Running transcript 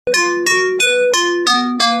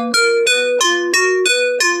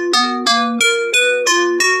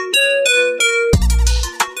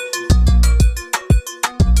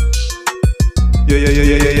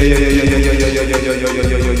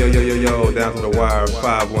Down to the Wire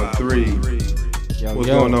 513. What's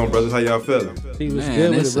going on, brothers? How y'all feeling? He was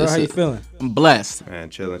good with it, bro. How you feeling? I'm blessed. Man,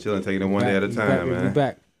 chilling, taking it one day at a time, man. We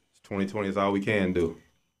back. 2020 is all we can do.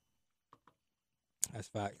 That's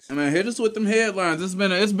facts. Man, hit us with them headlines. It's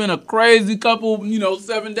been a crazy couple,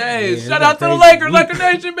 7 days. Shout out to the crazy. Lakers, Laker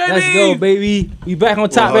Nation, baby. Let's go, baby. We back on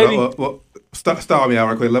top, baby. Start me out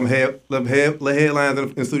right quick. Let headlines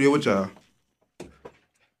in the studio with y'all.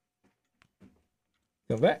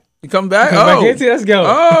 Come back. You come back? Come back into. Let's go.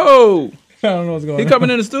 Oh. I don't know what's going on. He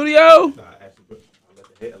coming in the studio?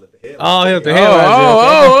 Oh, he hit the headlines.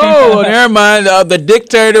 Oh, never mind. The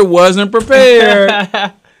dictator wasn't prepared.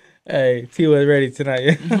 Hey, T was ready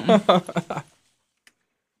tonight.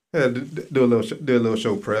 Yeah, do a little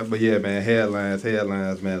show prep, but yeah, man, headlines,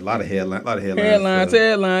 man, a lot of headlines.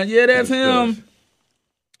 Headlines. Yeah, that's him.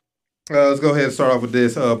 Let's go ahead and start off with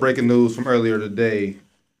this breaking news from earlier today.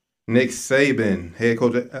 Nick Saban, head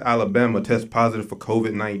coach at Alabama, tests positive for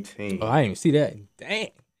COVID-19. Oh, I didn't even see that.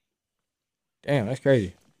 Damn, that's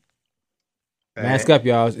crazy. Mask up,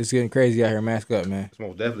 y'all. It's getting crazy out here. Mask up, man. It's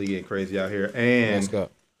most definitely getting crazy out here. And mask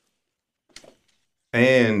up.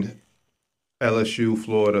 And LSU,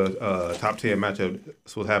 Florida, top 10 matchup.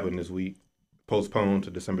 That's what happened this week. Postponed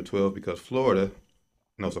to December 12th because Florida,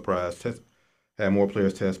 no surprise, had more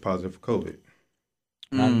players test positive for COVID.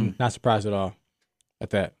 Not surprised at all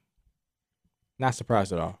at that. Not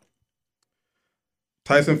surprised at all.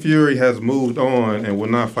 Tyson Fury has moved on and will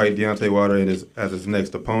not fight Deontay Wilder as his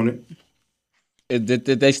next opponent. Did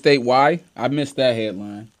they state why? I missed that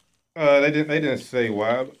headline. They didn't say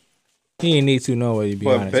why. He didn't need to know what he'd be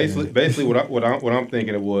honest. But basically, what I'm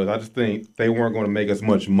thinking it was, I just think they weren't going to make as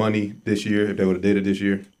much money this year if they would have did it this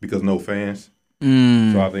year because no fans.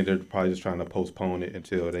 So I think they're probably just trying to postpone it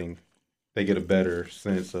until they get a better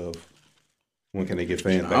sense of when can they get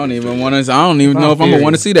fans back. I don't even know if I'm gonna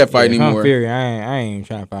want to see that fight anymore. Fury, I ain't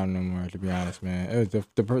trying to fight him no more. To be honest, man, it was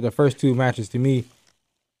the first two matches to me.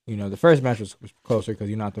 The first match was closer because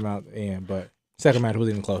you knocked him out at the end, but second match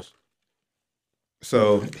wasn't even close.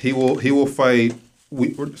 So he will fight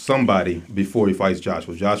somebody before he fights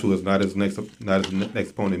Joshua. Joshua is not his next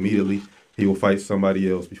opponent immediately. He will fight somebody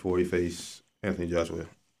else before he faces Anthony Joshua.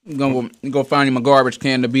 Go find him a garbage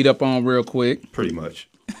can to beat up on real quick. Pretty much.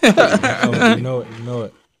 You know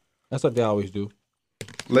it. That's what they always do.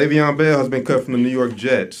 Le'Veon Bell has been cut from the New York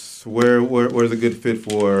Jets. Where's a good fit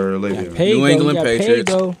for Le'Veon? New England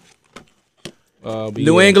Patriots.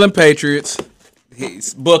 New England Patriots.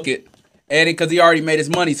 Book it. Eddie, because he already made his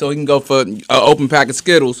money, so he can go for an open pack of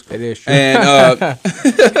Skittles. It is true. And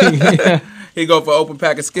he go for an open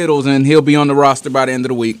pack of Skittles, and he'll be on the roster by the end of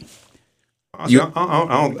the week. I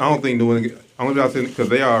don't think New England. Only because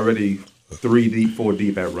they are already 3 deep, 4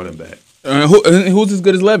 deep at running back. Who's as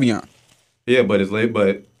good as Le'Veon? Yeah, but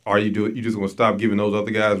are you just going to stop giving those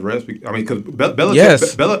other guys rest? I mean, because Belichick,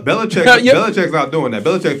 Yes. Belichick's not doing that.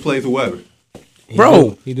 Belichick plays whoever.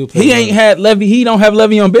 Bro, he ain't had Levy. He don't have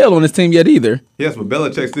Le'Veon Bell on his team yet either. Yes, but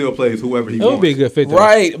Belichick still plays whoever he wants. It would be a good fit, though.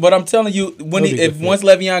 Right? But I'm telling you, once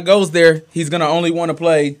Le'Veon goes there, he's gonna only want to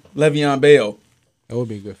play Le'Veon Bell. It would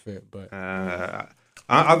be a good fit, but I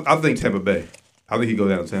think Tampa Bay. I think he goes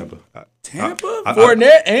down to Tampa.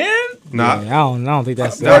 Fournette and nah. yeah, I don't think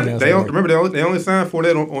that's. They only signed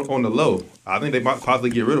Fournette on the low. I think they might possibly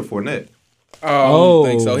get rid of Fournette. I don't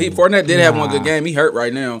think so. Fournette did have one good game. He hurt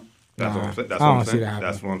right now. That's what I'm saying.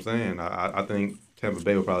 That's what I'm saying. I think Tampa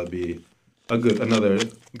Bay will probably be another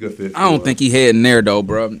good fit. I don't think he heading there though,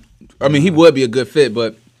 bro. I mean, he would be a good fit,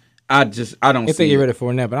 but I don't. If they get rid of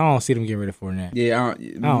Fournette, but I don't see them getting rid of Fournette. Yeah, I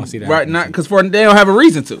don't see that. Right, not because they don't have a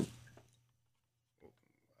reason to.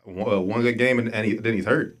 One good game and then he's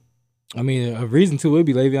hurt. I mean, a reason to would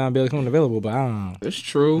be Le'Veon Bell coming available, but I don't know. It's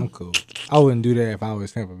true. I'm cool. I wouldn't do that if I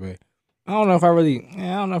was Tampa Bay. I don't know if I really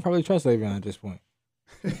trust Le'Veon at this point.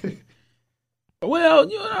 Well,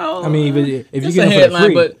 I mean, if you get him for the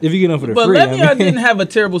free, but Le'Veon didn't have a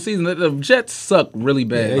terrible season. The Jets suck really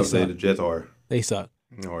bad. Yeah, the Jets are. They suck.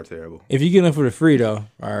 They are terrible. If you get them for the free though,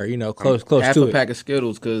 or close half to a it, pack of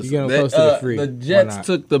Skittles because you get them close to the free. The Jets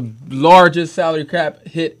took the largest salary cap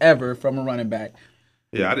hit ever from a running back.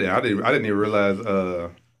 Yeah, I didn't even realize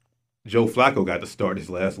Joe Flacco got to start this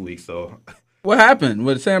last week. So what happened?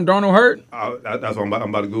 Was Sam Darnold hurt? That's what I'm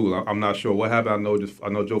about to Google. I'm not sure what happened. I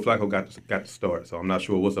know Joe Flacco got to start, so I'm not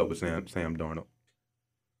sure what's up with Sam Darnold.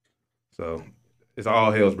 So it's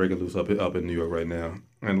all hell's breaking loose up in New York right now.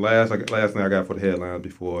 And last thing I got for the headlines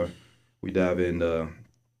before we dive in the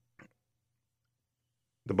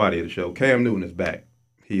body of the show. Cam Newton is back.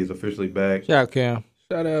 He is officially back. Shout out Cam.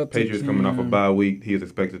 Shout out Patriots to coming off a bye week. He is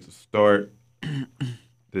expected to start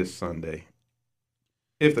this Sunday.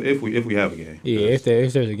 if we have a game. Yeah, if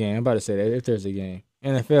there's a game, I'm about to say that if there's a game.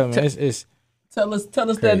 NFL, man, it's Tell us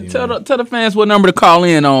crazy, that. Tell the fans what number to call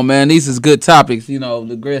in on, man. These is good topics. You know,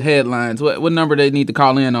 the great headlines. What number they need to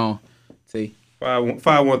call in on? See,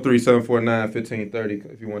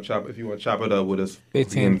 513-749-1530. If you want to chop it up with us.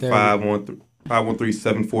 1530.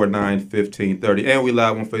 513-749-1530. And we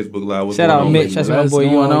live on Facebook Live. What's shout going out on, Mitch. baby? That's my What's boy. You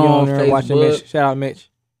going on on there watching Facebook? Mitch. Shout out Mitch.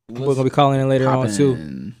 We're gonna be calling in later on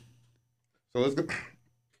too. So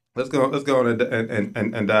let's go on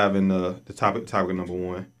and dive in the topic number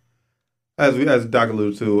one. As Doc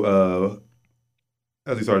alluded to,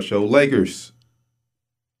 as we started the show, Lakers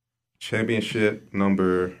championship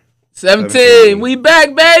number 17. We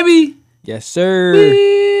back, baby. Yes, sir.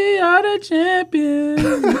 We are the champions.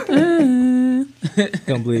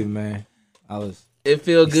 Couldn't believe it, man. It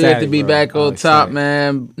feels good Excited, to be bro. back I on was top, excited.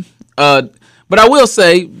 man. But I will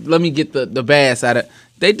say, let me get the bass out of it.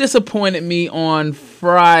 They disappointed me on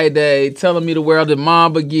Friday, telling me to wear the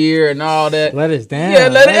Mamba gear and all that. Let us down. Yeah,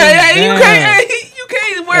 Let us hey, you down.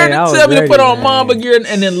 can't wear Hey, I was tell me to put ready, on man. Mamba gear and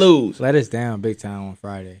then lose. Let us down big time on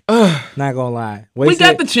Friday. Not gonna lie. We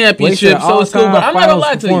got the championship, so it's cool. But I'm not gonna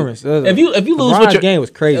lie to you. If you lose LeBron's with your game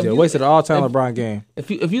was crazy. if you- Wasted all time LeBron game.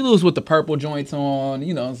 if you lose with the purple joints on,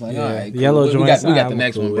 you know, it's like Yeah, all right, the cool. yellow we joints, got the I'm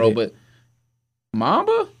next cool one, with bro. it. But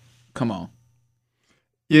Mamba, come on.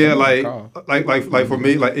 Yeah, Call. like for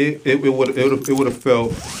me, like it would have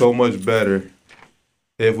felt so much better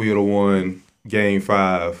if we would have won Game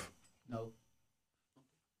 5. No.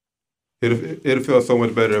 It'd have felt so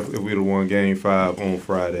much better if we would have won Game 5 on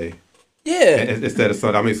Friday Yeah, instead of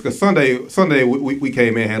Sunday. I mean, because Sunday we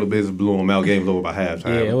came in, handled business, blew them out, game was over by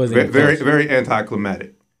halftime. Yeah, it wasn't even very close. very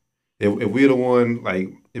anticlimactic. If we'd have won,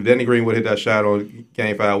 like if Danny Green would have hit that shot on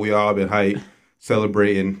Game 5, we all been hyped,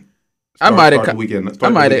 celebrating. I might have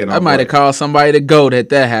called somebody to go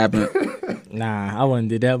that happened. Nah, I wouldn't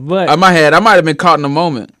do that. But I might have been caught in the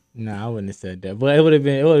moment. nah, I wouldn't have said that. But it would have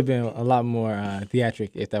been a lot more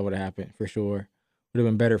theatric if that would have happened for sure. Would have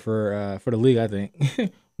been better for the league, I think.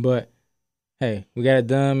 But hey, we got it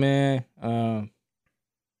done, man.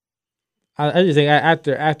 I just think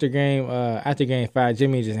after game 5,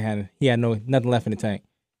 Jimmy just had nothing left in the tank.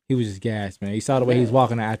 He was just gassed, man. You saw the way he was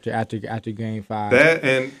walking after game 5. That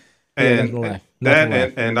nothing left. Nothing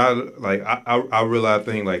left. and I realize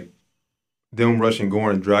thing like them rushing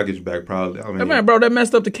Goran Dragic back probably. I mean, Man, bro, that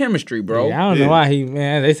messed up the chemistry, bro. Yeah, I don't know why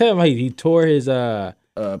they said he tore his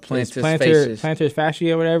plantar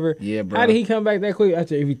fascia or whatever. Yeah, bro. How did he come back that quick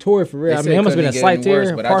after if he tore it for real? They I said mean, it must have been a couldn't slight get any worse,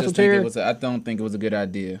 tear, but partial tear. I don't think it was a good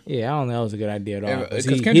idea. Yeah, I don't know. That was a good idea at all. Because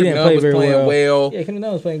He Kendrick didn't Nunn play was very playing well. Yeah, Kendrick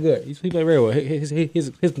Nunn was playing good. He played very well.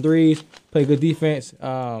 His threes, played good defense.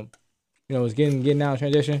 Was getting out of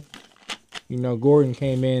transition. Gordon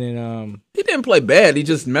came in and He didn't play bad. He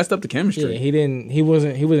just messed up the chemistry. yeah, he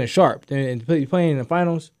wasn't sharp. And playing in the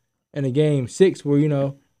finals in a game 6 where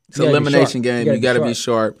It's an elimination game. You got to be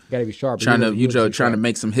sharp. Got to be sharp. Trying to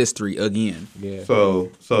make some history again. Yeah. So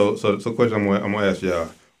question I'm gonna ask y'all: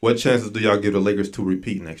 what chances do y'all give the Lakers to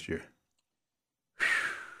repeat next year?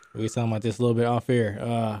 We were talking about this a little bit off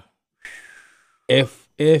air. If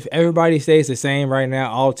everybody stays the same right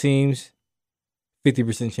now, all teams,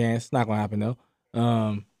 50% chance. Not gonna happen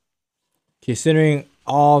though. Considering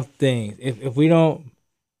all things, if we don't,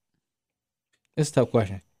 it's a tough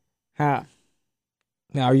question. How?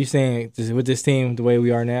 Now, are you saying with this team the way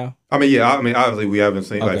we are now? I mean, obviously we haven't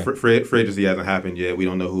seen Okay. like free agency hasn't happened yet. We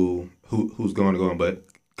don't know who's going to go on, but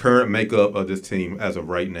current makeup of this team as of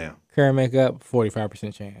right now. Current makeup,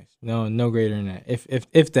 45% chance. No greater than that.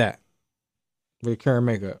 If that, with current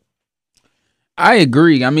makeup, I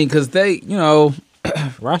agree. I mean, because they,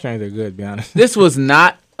 roster ain't that good, to be honest. this was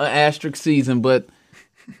not an asterisk season, but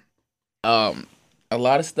a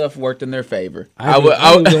lot of stuff worked in their favor. I knew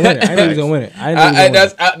he was gonna win it.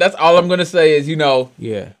 That's all I'm gonna say is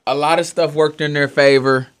yeah. a lot of stuff worked in their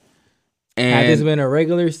favor. Had this And been a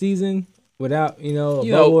regular season without a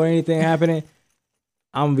bubble or anything happening,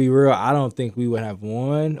 I'm gonna be real. I don't think we would have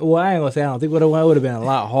won. Well, I ain't gonna say I don't think it would have been a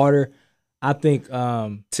lot harder. I think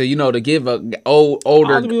to give a older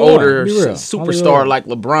Only one, be real. Only superstar one. like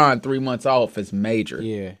LeBron 3 months off is major.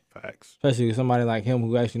 yeah, Facts. especially with somebody like him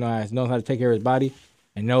who actually knows how to take care of his body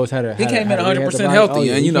and knows how to. He came in how to rehab the 100% body. healthy, Oh,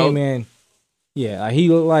 yeah, and he came in. Yeah, like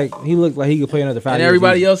he looked like he could play another 5 And years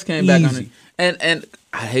everybody easy. else came back on it. Easy. And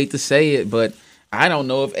I hate to say it, but I don't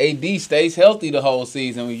know if AD stays healthy the whole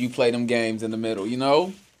season when you play them games in the middle. He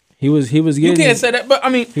was getting. You can't say that, but I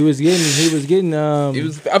mean, He was getting. I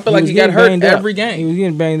feel like he got hurt every game. He was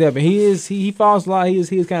getting banged up, and he falls a lot. He is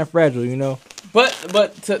kind of fragile, But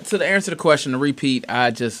to the answer to the question, to repeat,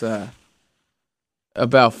 I just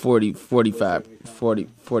About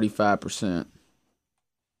 45%.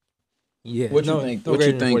 Yeah. What you think? What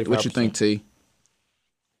you think? What you think, T?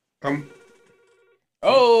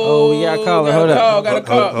 Oh, we got a caller. Hold up. Got a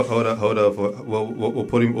call. Hold up. We'll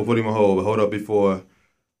put him on hold. But hold up before.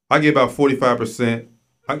 I get about 45%.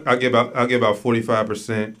 I get about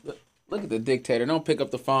 45%. Look at the dictator. Don't pick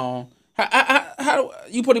up the phone. How do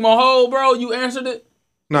you put him on hold, bro? You answered it.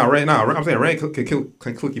 I'm saying Rand can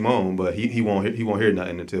click him on, but he won't hear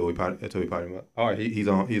nothing until we pot him up. All right, he's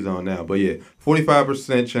on now. But yeah,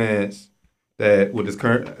 45% chance that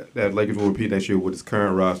that Lakers will repeat next year with his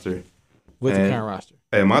current roster. With the current roster.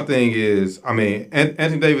 And my thing is, I mean,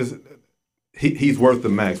 Anthony Davis, he's worth the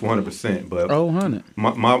max 100%. But 100.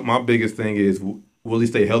 My biggest thing is, will he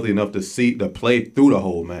stay healthy enough to play through the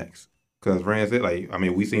whole max? Because Rand said,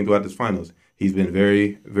 we've seen throughout this finals, he's been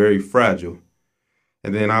very, very fragile.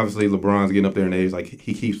 And then obviously LeBron's getting up there in age. Like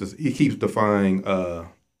he keeps defying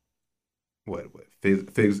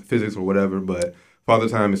physics or whatever. But Father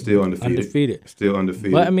Time is still undefeated. Still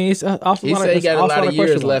undefeated. But I mean, it's also he said he got a lot of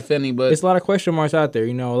years left in him. But it's a lot of question marks out there.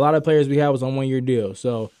 You know, a lot of players we had was on 1 year deal.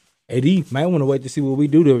 So AD might want to wait to see what we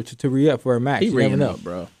do to re-up for a max. You never know,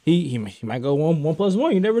 bro. He might go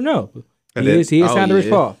 1+1. You never know. And he is time to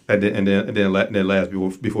fall. And then last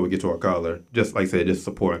before we get to our caller, just like I said, just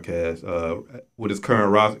supporting Cass. With his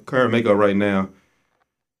current makeup right now,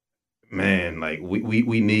 man, like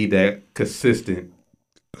we need that consistent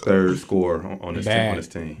third score on this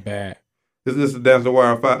team. Bad. This is That's the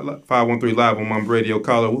Wire 513 live on Mamba Radio.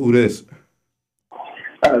 Caller, who this?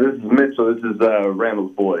 This is Mitchell. This is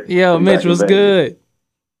Randall's boy. Yo, Mitch, what's good?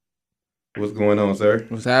 What's going on, sir?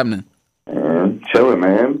 What's happening? Chilling,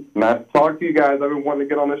 man. Nice to talk to you guys. I've been wanting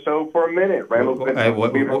to get on the show for a minute. Randall's been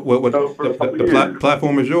the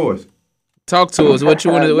platform is yours. Talk to us. What you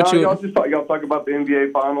want to? Y'all talk about the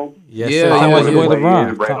NBA Finals. Yes, yeah, sir.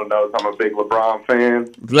 LeBron. Randall knows I'm a big LeBron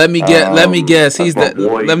fan. Let me guess. He's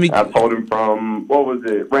the. I told him from what was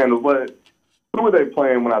it, Randall? Who were they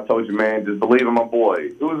playing when I told you, man? Just believe in my boy.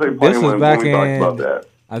 Who was they playing when we talked about that?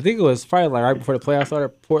 I think it was probably like right before the playoffs started,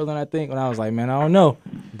 Portland. I think when I was like, man, I don't know,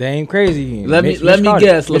 they ain't crazy. Let me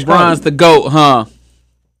guess. LeBron's the GOAT, huh?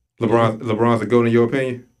 LeBron's the GOAT in your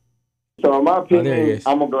opinion? So in my opinion,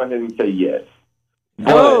 I'm gonna go ahead and say yes.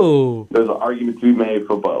 Oh, there's an argument to be made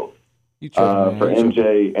for both. For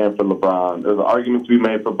MJ and for LeBron, there's an argument to be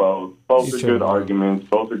made for both. Both are good arguments.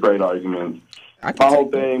 Both are great arguments. My whole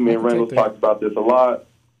thing, me and Reynolds talked about this a lot.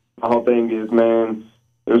 My whole thing is, man,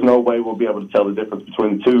 there's no way we'll be able to tell the difference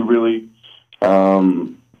between the two, really.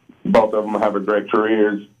 Both of them have great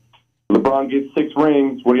careers. LeBron gets 6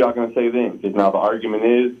 rings. What are y'all going to say then? Because now the argument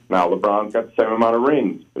is, now LeBron's got the same amount of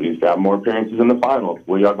rings, but he's got more appearances in the finals.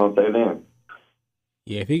 What are y'all going to say then?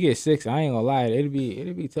 Yeah, if he gets 6, I ain't gonna lie, it'd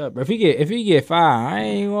be tough. But if he get 5, I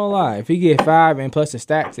ain't gonna lie. If he get 5 and plus the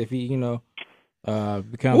stats, if he becomes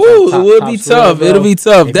it would be tough. Bro, it'll be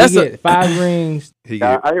tough. If That's he get 5 rings.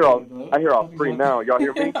 I hear all 3 now. Y'all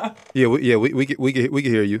hear me? We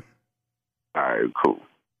can hear you. All right, cool.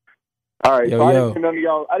 All right, so I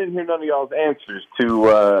didn't hear none of y'all's answers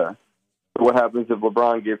to what happens if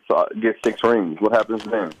LeBron gets 6 rings. What happens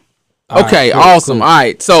then? Okay, awesome. Cool. All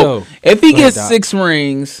right, so if he gets 6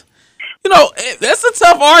 rings, that's a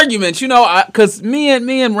tough argument. Because me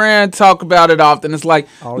and Rand talk about it often. It's like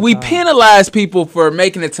we penalize people for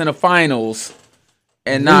making it to the finals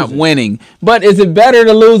and not winning. But is it better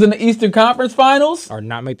to lose in the Eastern Conference Finals or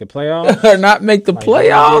not make the playoffs?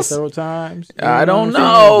 Playoffs several times. I don't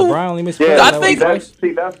know. LeBron only missed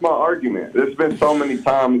that's my argument. There's been so many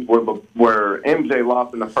times where MJ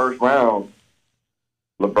lost in the first round.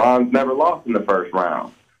 LeBron's never lost in the first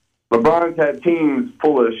round. LeBron's had teams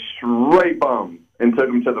full of straight bums and took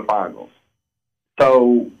them to the finals.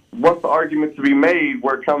 So what's the argument to be made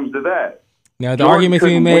where it comes to that? Now, the argument to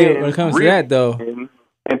be made when it comes to that, though.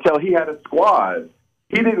 Until he had a squad.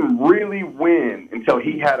 He didn't really win until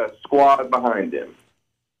he had a squad behind him.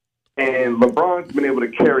 And LeBron's been able to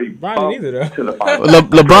carry to the finals.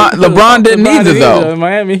 LeBron didn't either, though. In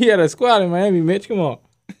Miami, he had a squad in Miami, Mitch. Come on.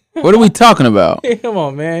 What are we talking about? Come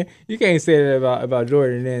on, man. You can't say that about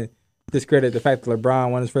Jordan and then discredit the fact that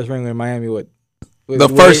LeBron won his first ring in Miami with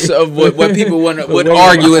first of what people would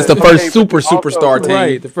argue is the first superstar team.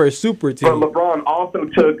 Right, the first super team. But LeBron also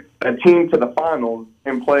took a team to the finals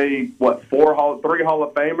and played, 3 Hall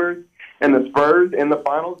of Famers and the Spurs in the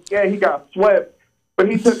finals. Yeah, he got swept. But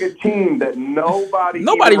he took a team that nobody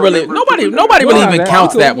really even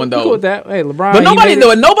counts that one though. Hey, LeBron,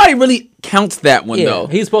 but nobody really counts that one though.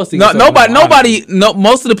 He's supposed to.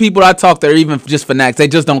 Most of the people I talk to are even just fanatics. They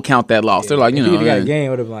just don't count that loss. They're like, if he got a game,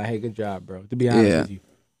 would have been like, hey, good job, bro. To be honest with you,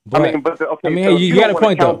 But, okay, so you got a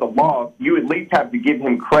point though. The loss, you at least have to give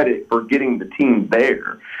him credit for getting the team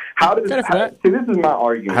there. See, this is my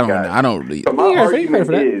argument, guys. I don't really. So my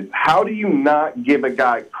argument is, how do you not give a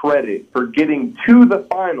guy credit for getting to the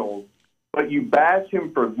finals, but you bash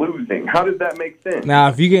him for losing? How does that make sense? Now,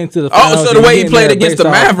 if you get into the finals, so the way he played against the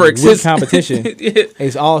Mavericks, his competition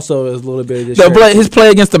is also a little bit of his play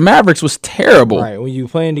against the Mavericks was terrible. Right, when you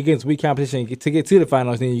playing against weak competition to get to the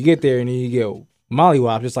finals, then you get there and then you get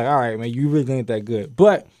mollywopped. It's like, all right, man, you really ain't that good.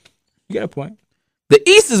 But you got a point. The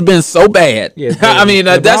East has been so bad. Yeah, I mean,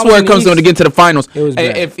 that's where it comes down to get to the finals.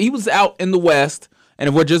 If he was out in the West, and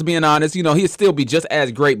if we're just being honest, he'd still be just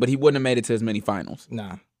as great, but he wouldn't have made it to as many finals.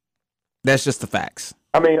 Nah. That's just the facts.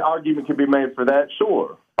 I mean, argument can be made for that,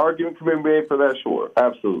 sure.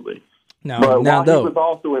 Absolutely. But while he was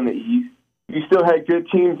also in the East, you still had good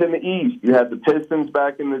teams in the East. You had the Pistons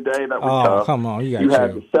back in the day that were tough. Come on, you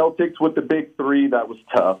had the Celtics with the big three that was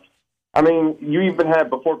tough. I mean, you even had,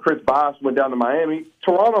 before Chris Bosh went down to Miami,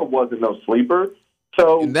 Toronto wasn't no sleeper.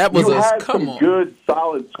 So that was you had some good,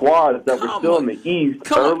 solid squads that were still in the East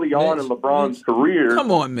early on in LeBron's career.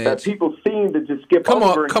 Come on, Mitch. That people seem to just skip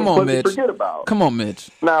over and completely forget about. Come on, Mitch.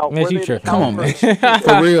 Now, Mitch, you tripping. Come on, Mitch.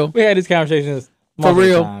 For real. We had these conversations for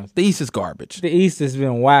real. Times. The East is garbage. The East has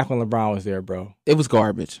been whack when LeBron was there, bro. It was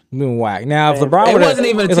garbage. Been whack. Now, if LeBron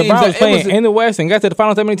was playing in the West and got to the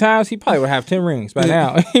finals that many times, he probably would have 10 rings by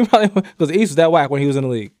now. He probably, because the East was that whack when he was in the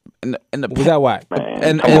league. Was that whack?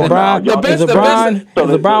 And LeBron,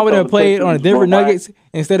 LeBron would have played on the Denver Nuggets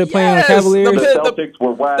instead of playing on the Cavaliers. The Celtics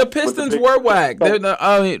were whack. The Pistons were whack. When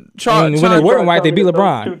they weren't whack, they beat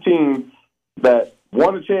LeBron. Two teams that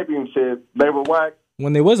won a championship, they were whack.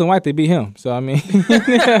 When they wasn't whack, they beat him. So I mean,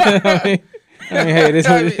 hey, this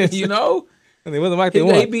is what it is. When they wasn't whack, they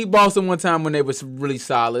won. They beat Boston one time when they was really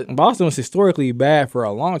solid. Boston was historically bad for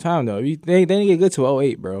a long time, though. They didn't get good to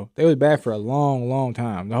 2008, bro. They was bad for a long, long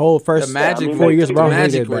time. The whole first 4 years of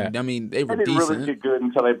Boston were bad. I mean, they were decent. They didn't really get good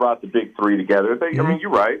until they brought the big three together. I mean,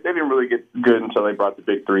 you're right. They didn't really get good until they brought the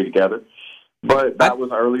big three together. But that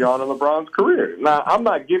was early on in LeBron's career. Now, I'm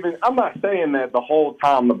not saying that the whole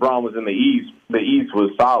time LeBron was in the East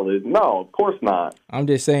was solid. No, of course not. I'm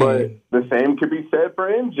just saying. But the same could be said for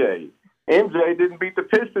MJ. MJ didn't beat the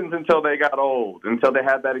Pistons until they got old, until they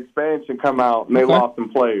had that expansion come out and they lost some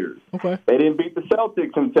players. Okay. They didn't beat the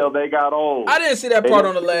Celtics until they got old. I didn't see that part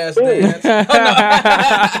on The Last Dance.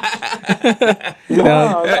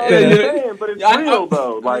 But it's real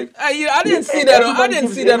though. Like I didn't see that. I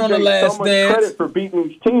didn't see that on The Last so Dance. Credit for beating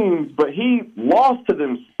these teams, but he lost to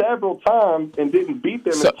them several times and didn't beat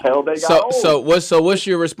them until they got old. So what's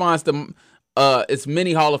your response to? It's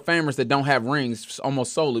many Hall of Famers that don't have rings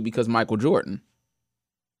almost solely because Michael Jordan.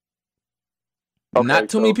 Okay, not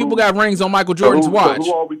too many people got rings on Michael Jordan's watch.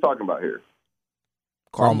 So who are we talking about here?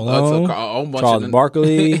 Karl Malone, Charles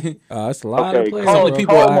Barkley. That's a lot of players.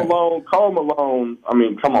 Karl Malone. I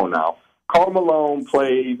mean, come on now. Karl Malone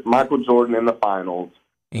played Michael Jordan in the finals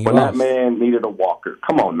when that man needed a walker.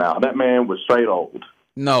 Come on now. That man was straight old.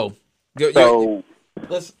 No.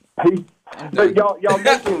 But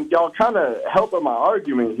y'all kind of helping my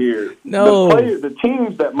argument here. No, the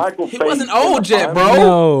teams that Michael he faced wasn't old yet, bro.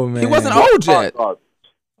 No, man, he wasn't old yet.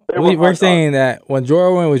 We're saying that when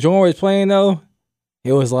Jordan was playing though,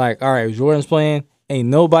 it was like, all right, Jordan's playing, ain't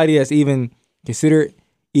nobody that's even considered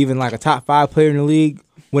even like a top 5 player in the league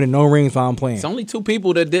winning no rings while I'm playing. It's only 2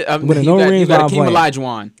 people that did winning no rings while I'm playing.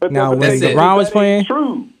 Olajuwon. Now when LeBron was playing,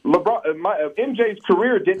 true. MJ's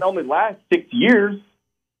career didn't only last 6 years.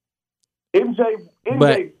 MJ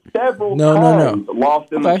several times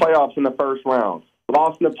lost in the playoffs in the first round,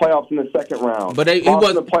 lost in the playoffs in the second round. But he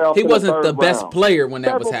wasn't the best player when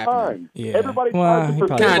that was happening. Yeah, everybody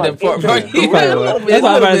kind of. That's what I was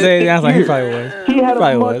about to say. I was like, he probably was. He had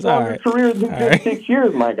a much longer career than just 6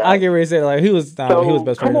 years, my guy. I get ready to say he was best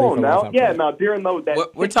player. Come on now, now during those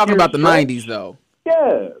we're talking about the '90s though.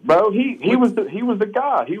 Yeah, bro. He was the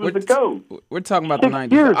guy. He was the GOAT. We're talking about the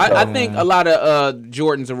 '90s. I think a lot of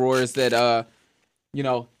Jordan's awards that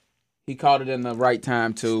he caught it in the right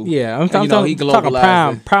time too. Yeah, I'm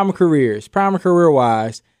talking prime careers. Prime career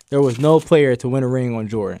wise, there was no player to win a ring on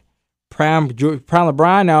Jordan. Prime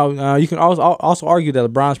LeBron. Now you can also argue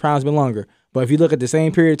that LeBron's prime has been longer. But if you look at the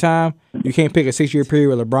same period of time, you can't pick a 6-year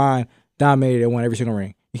period where LeBron dominated and won every single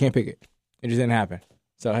ring. You can't pick it. It just didn't happen.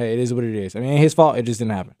 So, hey, it is what it is. I mean, it ain't his fault. It just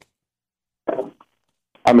didn't happen.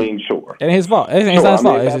 I mean, sure. It ain't his fault. It's not his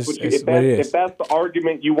fault. It's what it is. If that's the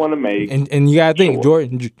argument you want to make. And you got to think,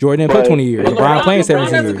 Jordan didn't play 20 years. LeBron playing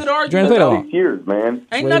 17 years. Jordan played that long. 6 years, man.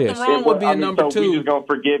 Ain't nothing wrong with being number 2. We just going to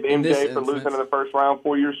forgive MJ for losing in the first round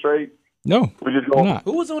 4 years straight? No, We just going. not.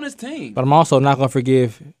 Who was on his team? But I'm also not gonna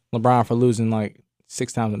forgive LeBron for losing like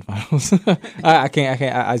 6 times in the finals. I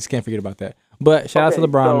just can't forget about that. But shout out to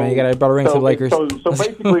LeBron, man. You got to ring to the Lakers. So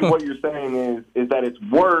basically, what you're saying is that it's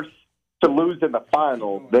worse to lose in the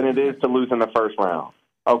finals than it is to lose in the first round.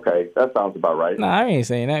 Okay, that sounds about right. Nah, I ain't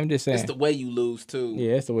saying that. I'm just saying. It's the way you lose too.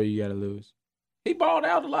 Yeah, that's the way you got to lose. He balled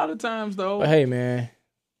out a lot of times though. But hey, man,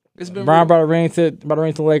 It's been LeBron brought a ring to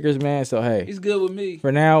the Lakers, man. So hey, he's good with me.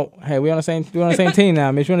 for now, hey, we on the same team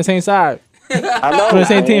now, Mitch. We on the same side. I know. We're on the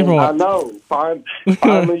same team for I once. know.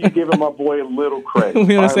 Finally, you giving my boy a little credit.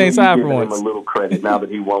 We on the same side for once. Him a little credit now that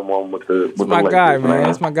he won one with the. That's my guy, man.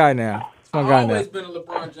 That's my guy now. That's my guy now. Always been a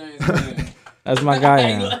LeBron James fan. That's my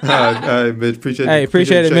guy now. All right, Mitch. Appreciate Hey, you.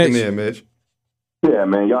 appreciate it, checking Mitch. in, Mitch. Yeah,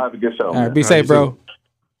 man. Y'all have a good show. All right, Man. be safe, you bro.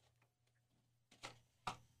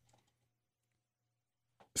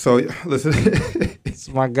 So listen, It's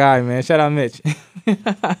my guy, man. Shout out, Mitch.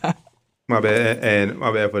 my bad, and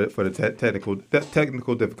my bad for the technical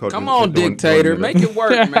difficulties. Come on, during dictator, the- make it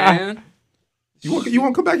work, man. You want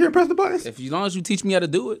to come back here and press the buttons? As long as you teach me how to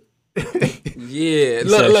do it. Yeah, He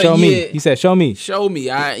said, show me. He said, show me. Show me.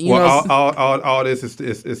 All this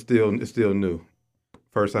is still new.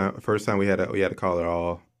 First time we had a caller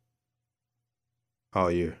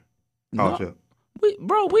all year. All show.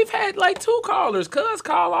 We've had like 2 callers. Cuz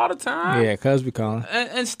call all the time. Yeah, cuz we calling.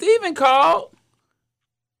 And Steven called.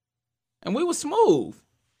 And we were smooth.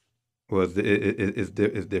 Well,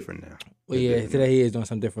 it's different now. Well, yeah, today he is doing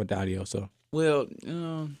something different with the audio, so. Well,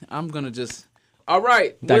 I'm going to just... All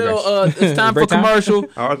right. Digress. Well, it's time for Break time? commercial.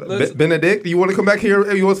 All right, Benedict, you want to come back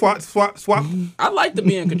here? You want to swap? I like to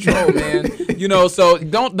be in control, man. So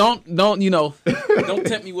don't tempt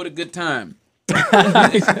me with a good time.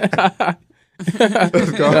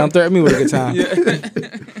 Don't threaten me with a good time.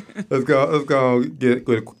 Let's go. Get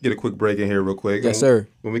a quick break in here real quick. Yes, sir.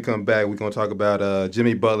 When we come back, we're gonna talk about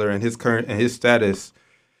Jimmy Butler and his status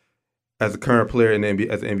as a current player in the NBA.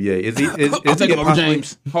 As the NBA, is he? I'll take him over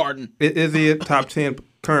James Harden. Is he a top 10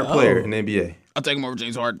 current player in the NBA? I'll take him over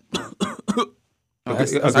James Harden.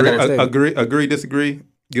 Agree, disagree?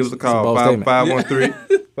 Give us a call. It's a bold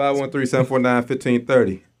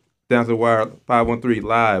 513-749-1530. Down to the wire 513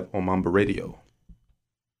 live on Mamba Radio.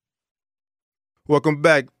 Welcome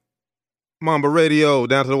back. Mamba Radio,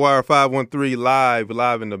 Down to the Wire 513 live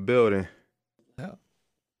in the building.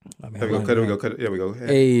 There we go. There we go.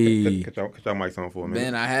 Hey. Cut your mics on for a minute.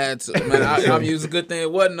 Man, I had to. Man, I'm using a good thing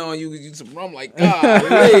it wasn't on you. I'm like,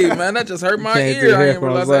 golly, man, that just hurt my ear. I didn't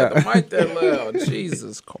realize I had the mic that loud.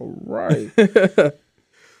 Jesus Christ.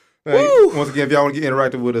 Hey, once again, if y'all want to get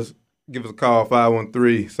interactive with us, give us a call,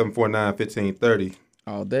 513-749-1530.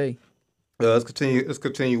 All day. Let's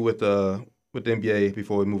continue with the NBA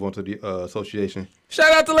before we move on to the association.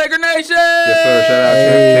 Shout out to Laker Nation. Yes, sir. Shout out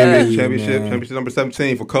Hey, championship number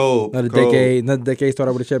 17 for Cole. Another decade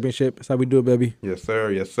started with a championship. That's how we do it, baby. Yes,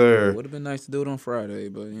 sir. Would have been nice to do it on Friday,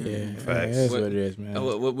 but Yeah, Facts. that's what it is, man.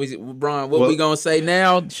 What we gonna say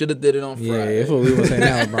now? Should have did it on Friday. Yeah, that's what we gonna say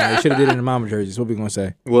now, Brian. They should have did it in the Mama jerseys. What we gonna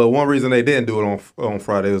say? Well, one reason they didn't do it on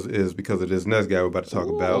Friday is because of this next guy we're about to talk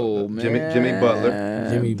about, Jimmy Butler.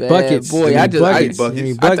 Jimmy Bad Buckets. boy.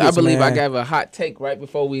 Jimmy Buckets. I believe man. I gave a hot take right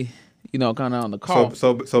before we, kind of on the call.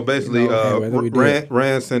 So basically, hey,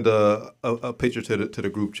 Rand sent a picture to the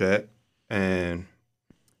group chat, and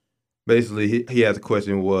basically he asked a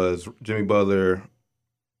question: was Jimmy Butler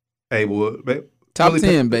able top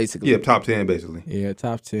 10, basically. Yeah, top 10, basically. Yeah,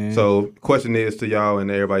 top 10. So, question is to y'all and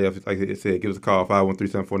everybody else, like I said, give us a call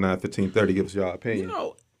 513-749-1530. Give us your opinion.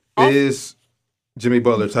 Is Jimmy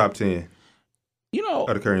Butler top 10? Of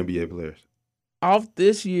the current NBA players. Off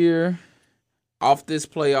this year, off this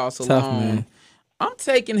playoffs alone, man. I'm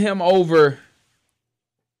taking him over.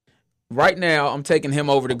 Right now, I'm taking him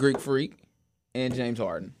over the Greek Freak and James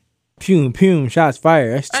Harden. Pum, shots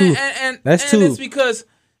fired. That's two. That's two. It's because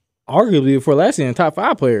arguably before last season, top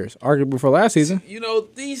 5 players. Arguably before last season.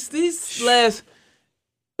 These last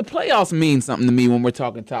the playoffs mean something to me when we're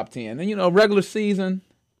talking top 10. And regular season,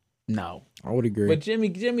 no. I would agree. But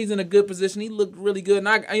Jimmy's in a good position. He looked really good. And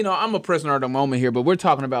I'm a prisoner of the moment here, but we're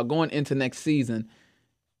talking about going into next season.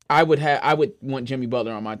 I would want Jimmy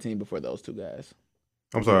Butler on my team before those two guys.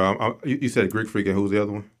 I'm sorry. You said Greek Freak, and who's the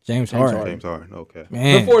other one? James Harden. James Harden. Okay.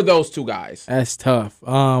 Man, before those two guys. That's tough.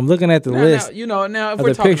 Looking at the list. Now if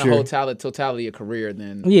we're talking the totality of career,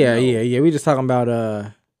 then yeah. We just talking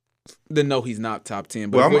about Then no, he's not top 10.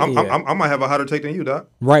 But Well, I might have a hotter take than you, Doc.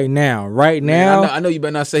 right now. Man, I know you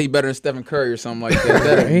better not say he better than Stephen Curry or something like that.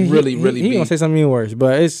 That'll really he be. gonna say something even worse,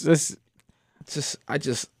 but it's just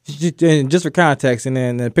for context. And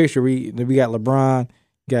then the picture we got LeBron,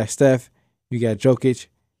 you got Steph, you got Jokic,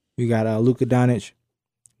 We got Luka Doncic,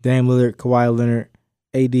 Dame Lillard, Kawhi Leonard,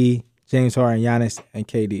 AD, James Harden, Giannis, and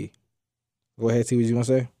KD. Go ahead, see what you gonna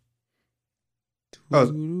say.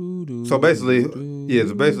 So basically,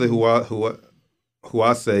 who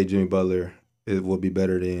I say Jimmy Butler will be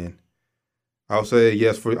better than. I'll say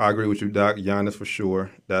yes. I agree with you, Doc. Giannis for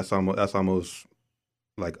sure. That's almost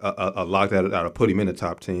like a lock that I'll put him in the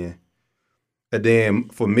top 10. And then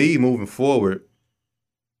for me moving forward,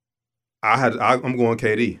 I'm going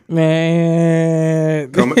KD.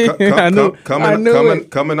 Man, coming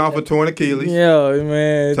off a torn Achilles. Yo,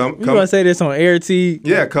 man, you gonna say this on Air T?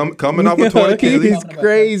 Yeah, coming off a torn Achilles. He's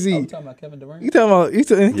crazy. You talking about Kevin Durant? He's talking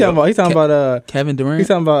about Kevin Durant. He's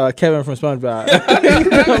talking about Kevin from SpongeBob.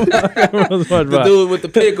 The dude with the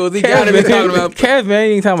pickles. He got to be talking about Kevin.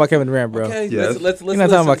 Ain't even talking about Kevin Durant, bro. Okay, yes. let's You're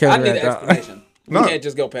not talking about Kevin I need an Durant, explanation. No. We can't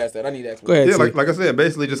just go past that. I need an Go explanation. ahead. Yeah, like I said,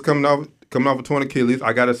 basically just coming off a torn Achilles.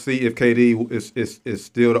 I got to see if KD is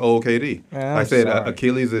still the old KD. Man, like I said, sorry.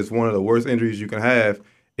 Achilles is one of the worst injuries you can have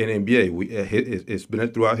in NBA. It's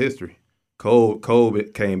been throughout history.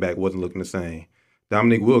 Kobe came back, wasn't looking the same.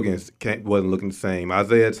 Dominique Wilkins wasn't looking the same.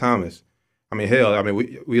 Isaiah Thomas. We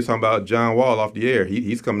were talking about John Wall off the air.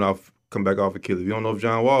 He's come back off Achilles. We don't know if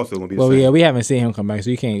John Wall's still gonna be the same. Well, yeah, we haven't seen him come back, so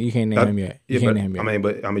you can't name him yet. You can't name him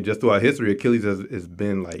yet. Just throughout history, Achilles has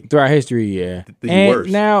been like throughout history, yeah. the and worst.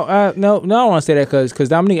 Now, I don't want to say that because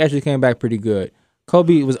Dominique actually came back pretty good.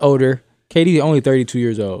 Kobe was older. KD is only 32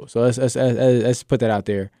 years old, so let's put that out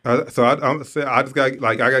there. I just got I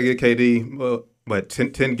gotta get KD, but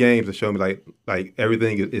 10 games to show me like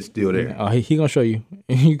everything is still there. Oh, he gonna show you.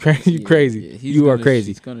 You crazy. Yeah, you are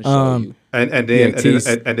crazy. He's gonna show you. And then T's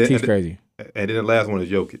and crazy. then the last one is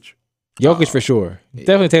Jokic. Jokic for sure.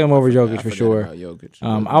 Definitely take him over Jokic for sure.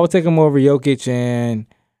 I would take him over Jokic, and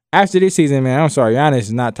after this season, man, I'm sorry, Giannis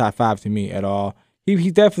is not top 5 to me at all.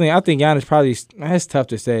 He definitely. I think Giannis probably. That's tough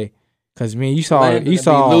to say. Cause you saw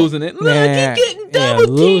losing it. Man, Look, he getting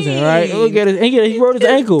double losing, right? Look at it. He rolled his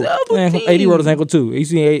ankle. Man, teamed. AD rolled his ankle too. You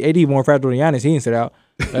see, AD more fragile than Giannis. He didn't sit out.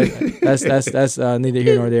 That's neither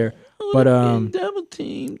here nor there. But double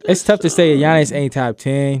team. it's tough to say Giannis ain't top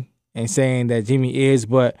 10 and saying that Jimmy is.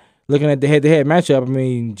 But looking at the head-to-head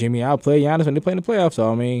matchup, Jimmy outplayed Giannis when they played in the playoffs.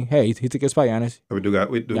 So hey, he took his spot, Giannis.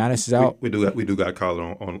 Giannis is out. We do got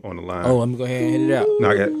Caller on the line. Oh, let me go ahead and hit it out.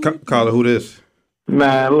 Now I got Caller. Who this?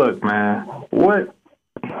 Man, look, man. What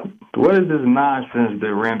is this nonsense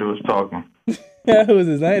that Randall is talking? Who is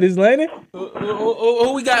this? This Landon?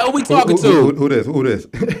 Who we got? Who we talking to? Who this?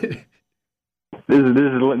 This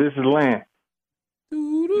is Land.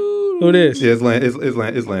 Who this? Yeah, it's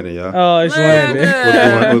Landon, y'all. Oh, it's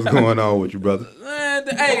Landon. What's going on with you, brother?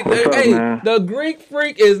 Hey, man? The Greek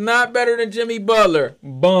Freak is not better than Jimmy Butler.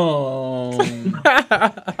 Boom. Boom.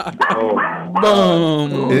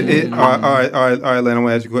 All right, Landon. I'm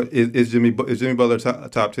gonna ask you a question. Is Jimmy Butler a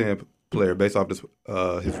top 10 player based off this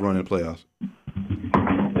his run in the playoffs?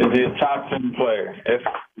 Is he a top 10 player? If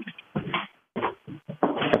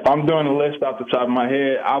I'm doing a list off the top of my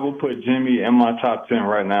head, I will put Jimmy in my top 10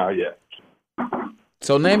 right now. Yeah.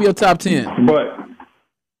 So name your top 10. But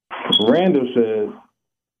Randall says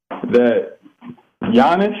that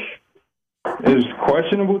Giannis is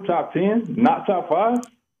questionable top 10, not top 5.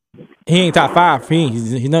 He ain't top 5.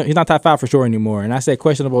 He's not top 5 for sure anymore. And I said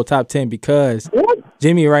questionable top 10 because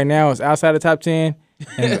Jimmy right now is outside the top 10,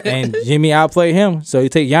 and Jimmy outplayed him. So you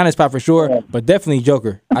take Giannis' spot for sure, but definitely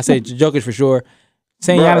Joker. I say Jokic for sure.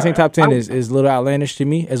 Saying Giannis ain't top 10 is a little outlandish to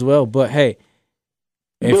me as well. But hey,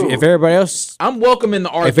 if everybody else, I'm welcoming the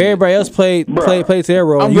argument. If everybody else played to their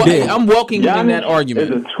role, you did. I'm welcoming Giannis that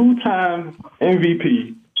argument. Is a 2-time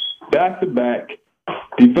MVP, back-to-back,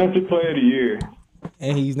 Defensive Player of the Year.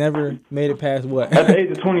 And he's never made it past what? At the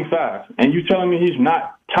age of 25. And you telling me he's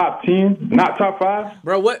not top 10, not top 5?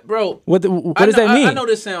 Bro? What does that mean? I know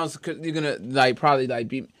this sounds, you're going to probably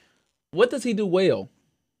be. What does he do well?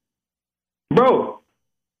 Bro.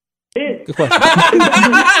 Good question.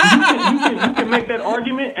 you can make that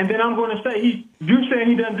argument, and then I'm going to say you're saying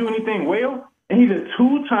he doesn't do anything well, and he's a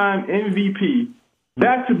 2-time MVP,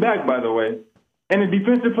 back-to-back, by the way, and a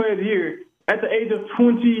Defensive Player of the Year at the age of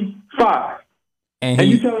 25. And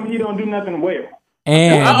you tell him he don't do nothing well.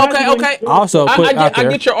 And okay. Also, I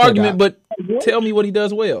get your argument, but tell me what he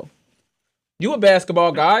does well. You a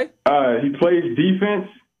basketball guy? He plays defense,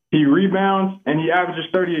 he rebounds, and he averages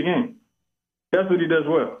 30 a game. That's what he does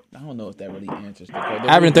well. I don't know if that really answers the question.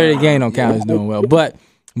 Averaging 30 a game don't count as doing well, but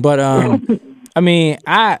I'm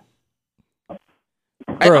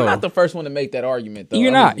not the first one to make that argument, though.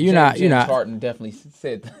 You're not. James Harden definitely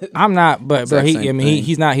said that. I'm not, but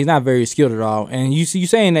he's not very skilled at all. And you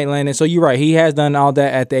saying that, Landon. So you're right. He has done all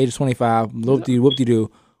that at the age of 25. Whoop-de-doo.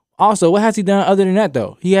 Also, what has he done other than that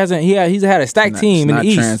though? He hasn't. He's had a stacked team in the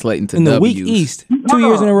East. Translating to in the weak W's. East, 2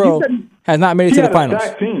 years in a row, has not made it to the finals.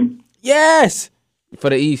 Yes.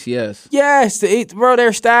 For the East, yes. Yes, bro,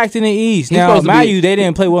 they're stacked in the East. Now, mind you, they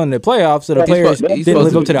didn't play well in the playoffs, so the players didn't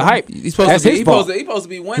live up to the hype. He's supposed to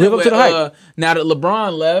be winning. Live up to the hype. Now that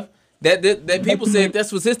LeBron left, that people said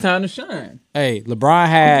this was his time to shine. Hey, LeBron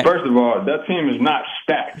had. First of all, that team is not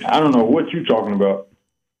stacked. I don't know what you're talking about.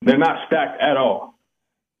 They're not stacked at all.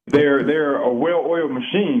 They're a well-oiled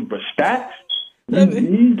machine, but stacked?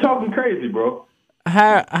 You talking crazy, bro.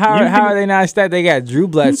 How are they not stacked? They got Drew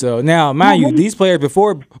Bledsoe. Now, mind you, these players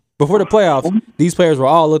before the playoffs, these players were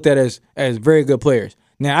all looked at as very good players.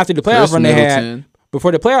 Now, after the playoff run they had,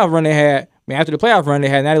 after the playoff run they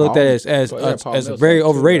had, now they looked at as very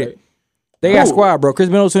overrated. Right? They got squad, bro. Chris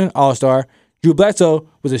Middleton, all-star. Drew Bledsoe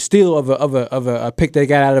was a steal of a pick they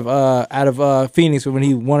got out of Phoenix when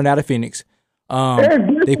he wanted out of Phoenix.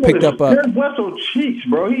 They picked up Eric Bledsoe cheats,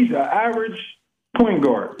 bro. He's an average point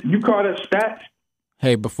guard. You call that stats?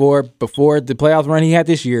 Hey, before the playoff run he had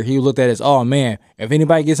this year, he looked at it as, oh man, if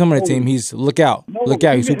anybody gets him on the team, he's look out.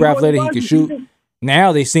 He's super athletic, he can shoot.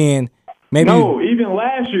 Now they seeing maybe even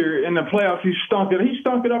last year in the playoffs he stunk it. He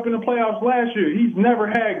stunk it up in the playoffs last year. He's never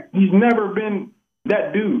been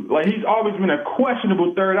that dude. Like he's always been a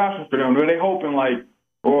questionable third option for them. Where they hoping like,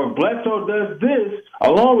 or if Bledsoe does this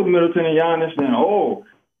along with Middleton and Giannis, then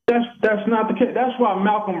that's not the case. That's why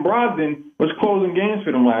Malcolm Brogdon was closing games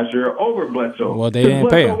for them last year over Bledsoe. Well, they didn't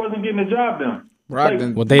pay him. Bledsoe wasn't getting the job done.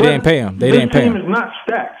 They didn't pay him. They didn't pay him. This team is not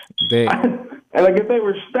stacked. And like if they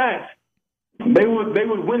were stacked, they would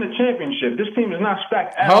win the championship. This team is not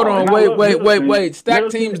stacked at all. Hold on, wait.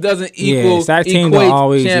 Stacked teams doesn't equal. Stacked teams don't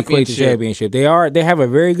always equate to championship. They have a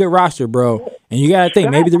very good roster, bro. And you got to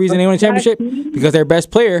think maybe the reason they won the championship because their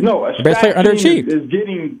best player,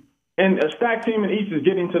 underachieved. And a stacked team in East is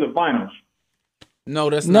getting to the finals. No,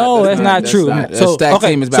 that's not true. So stacked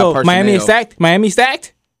team is about personnel. Miami is stacked. Miami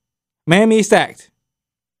is stacked.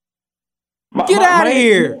 Get out of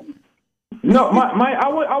here. No,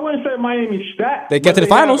 I wouldn't say Miami's stacked. They get to the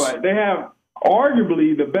finals. They have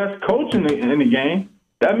arguably the best coach in the game.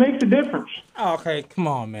 That makes a difference. Oh, okay, come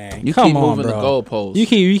on, man. You keep moving the goalposts.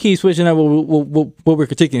 You keep switching up what we're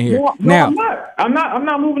critiquing here. No, I'm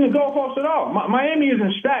not moving the goalposts at all. Miami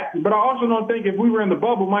isn't stacked, but I also don't think if we were in the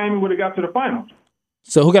bubble, Miami would have got to the finals.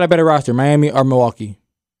 So who got a better roster, Miami or Milwaukee?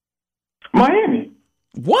 Miami.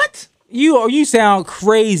 What? You sound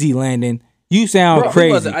crazy, Landon. You sound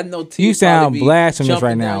crazy. I know you sound blasphemous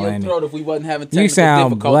right now, Landon. If we wasn't having you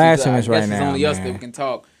sound blasphemous right now. It's only us that we can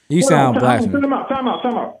talk. You sound blasphemous. Time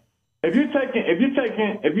out. If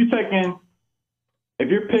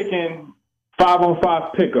you're picking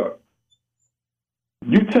 5-on-5 pickup,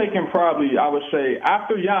 you taking probably, I would say,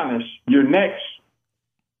 after Giannis, your next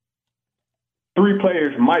 3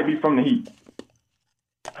 players might be from the Heat.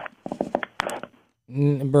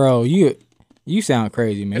 Bro, you sound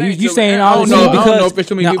crazy, man. You saying all this because I don't know if it's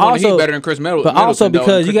too many people in the Heat better than Chris Middleton. But also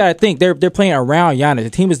because you got to think they're playing around Giannis. The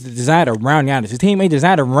team is designed around Giannis. The team ain't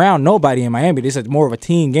designed around nobody in Miami. This is more of a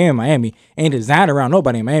team game in Miami. Ain't designed around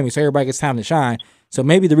nobody in Miami, so everybody gets time to shine. So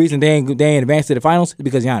maybe the reason they ain't advanced to the finals is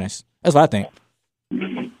because Giannis. That's what I think.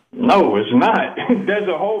 No, it's not. There's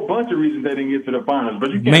a whole bunch of reasons they didn't get to the finals,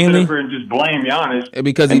 but you can't sit here and just blame Giannis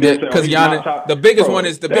because he did. Because Giannis, the biggest one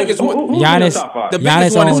is because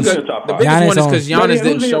Giannis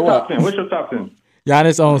didn't show up. What's your top 10?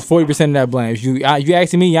 Giannis owns 40% of that blame. If you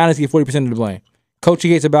asking me, Giannis gets 40% of the blame. Coach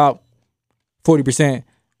gets about 40%.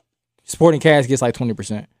 Sporting cast gets like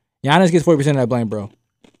 20%. Giannis gets 40% of that blame, bro.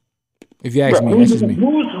 If you ask me, that's just me.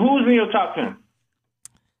 Who's in your top 10?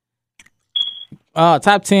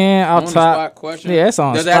 Top 10. I'll top. Question. Yeah, it's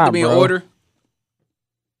on. Does it have to be in order?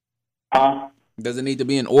 Does it need to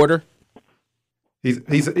be in order?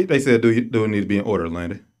 They said, do it need to be in order,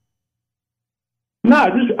 Landon? Nah,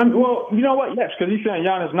 well, you know what? Yes, because he's saying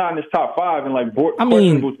Giannis not in his top 5 and like. I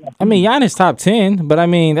mean, Giannis top 10, but I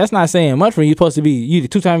mean that's not saying much when you're supposed to be you the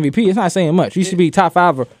 2-time MVP. It's not saying much. You should be top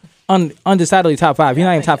 5 or undecidedly top 5. You're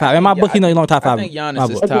not even top 5. In my book, you're not top 5. I think Giannis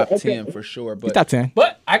is top 10 for sure. But he's top 10.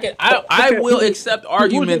 But I will accept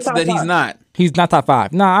arguments that he's not. He's not top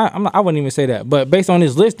 5. Nah, I wouldn't even say that. But based on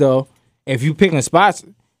his list, though, if you picking spots,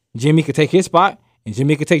 Jimmy could take his spot and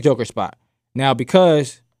Jimmy could take Joker's spot. Now,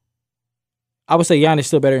 because I would say Giannis is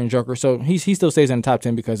still better than Joker, so he still stays in the top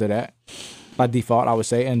 10 because of that. By default, I would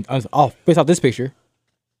say, and based off this picture,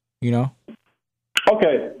 you know.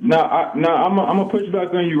 Okay, now I'm gonna push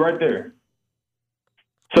back on you right there.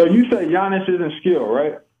 So you say Giannis isn't skilled,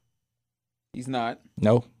 right? He's not.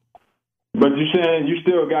 No. But you're saying you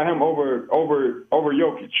still got him over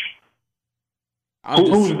Jokic.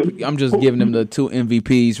 I'm just giving him the 2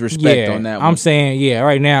 MVPs respect on that one. I'm saying,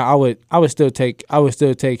 right now I would still take him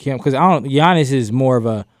because Giannis is more of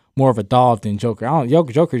a dog than Joker.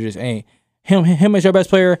 Joker just ain't him as your best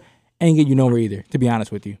player ain't get you nowhere either. To be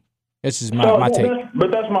honest with you, that's just my take.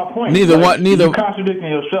 But that's my point. Neither you're contradicting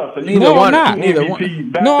yourself. So no, I'm not.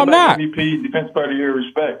 No, I'm not. MVP, Defensive Player of the Year,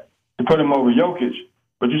 respect to put him over Jokic.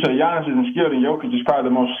 But you say Giannis isn't skilled, and Jokic is probably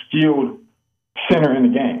the most skilled center in the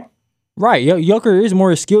game. Right, Joker is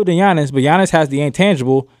more skilled than Giannis, but Giannis has the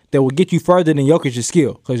intangible that will get you further than Jokic's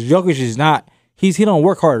skill. Because Jokic is not, he don't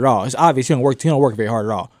work hard at all. It's obvious he don't work very hard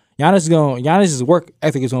at all. Giannis's work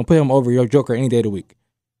ethic is gonna put him over your Joker any day of the week.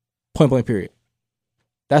 Point blank period.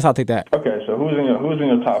 That's how I take that. Okay, so who's in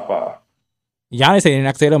your top 5? Giannis ain't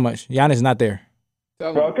not say that much. Giannis is not there.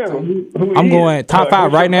 Okay, well, who I'm going top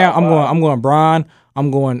 5 right now. I'm going Bron.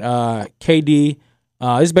 I'm going KD.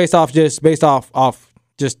 It's based off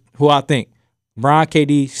just who I think. Bron,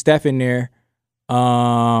 KD, Steph in there.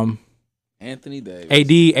 Anthony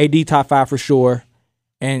Davis. AD top 5 for sure.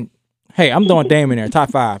 And hey, I'm throwing Dame in there,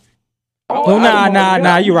 top 5.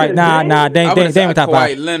 Nah, you're right. Nah, Dame top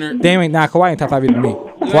 5. Leonard. Kawhi ain't top 5 either than me.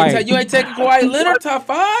 You ain't taking Kawhi Leonard top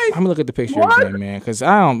 5? I'm gonna look at the picture again, man, because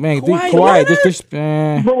I don't, man. Kawhi this.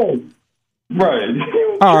 Right.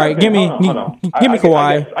 All right, give me Kawhi. Give me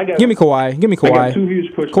Kawhi.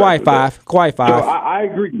 Kawhi 5. So I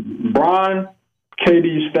agree. Bron,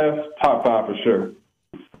 KD, Steph, top 5 for sure.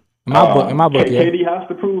 In my book, yeah. KD has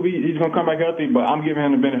to prove he's going to come back healthy, but I'm giving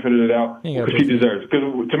him the benefit of the doubt because he deserves it.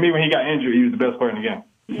 Because to me, when he got injured, he was the best player in the game.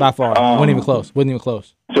 By far. Wasn't even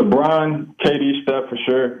close. So Bron, KD, Steph for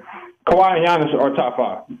sure. Kawhi and Giannis are top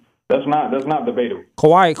 5. That's not debatable.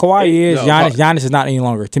 Kawhi is Giannis. Giannis is not any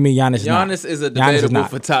longer. To me, Giannis is not. Giannis is a debatable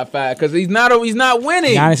for top 5 because he's not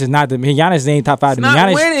winning. Giannis is not. Giannis ain't top 5 to me.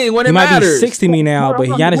 Giannis winning when it matters. He might be 60 me now, but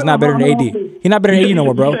Giannis is not better than AD. He's not better than AD no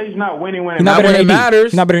more, bro. He's not winning when it matters.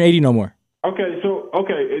 He's not better than AD no more. Okay,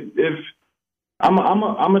 if I'm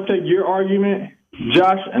gonna take your argument,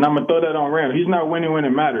 Josh, and I'm gonna throw that on Randall. He's not winning when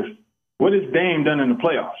it matters. What has Dame done in the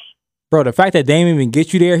playoffs? Bro, the fact that Dame even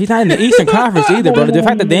gets you there, he's not in the Eastern Conference either, bro. The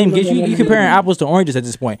fact that Dame gets you comparing apples to oranges at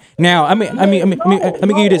this point. Now, let me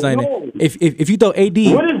give you this, Landon. If you throw AD,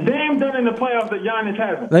 what has Dame done in the playoffs that Giannis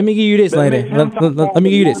hasn't? Let me give you this, Landon. Let me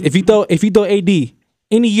give you this. If you throw AD,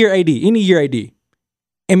 any year AD,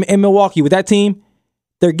 in Milwaukee with that team,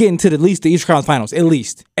 they're getting to at least the Eastern Conference Finals, at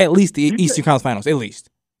least the Eastern Conference Finals, at least.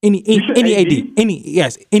 Any AD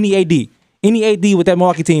with that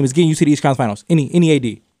Milwaukee team is getting you to the Eastern Conference Finals. Any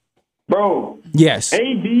AD. Bro. Yes.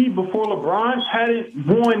 AD before LeBron hadn't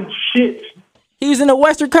won shit. He was in the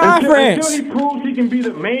Western Conference. Until he proves he can be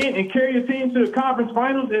the man and carry a team to the conference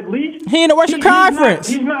finals at least. He in the Western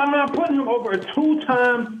Conference. I'm not putting him over a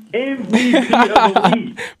 2-time MVP of the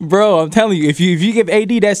league. Bro, I'm telling you, if you give AD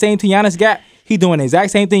that same thing Giannis got, he doing the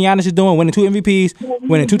exact same thing Giannis is doing, winning 2 MVPs,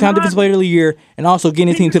 winning 2-time Defensive Player of the Year, and also getting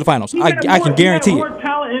his team to the finals. I can guarantee it. He had more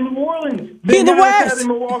talent in New Orleans. He's in the West.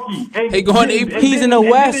 He's in the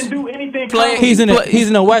West. He's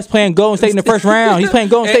in the West playing Golden State in the first round. He's playing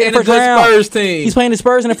Golden State in the first round. Spurs team. He's playing the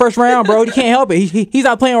Spurs in the first round, bro. He can't help it. He's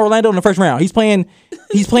not playing Orlando in the first round. He's playing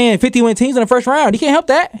 50-win teams in the first round. He can't help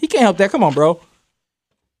that. Come on, bro.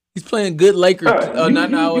 He's playing good Lakers. Not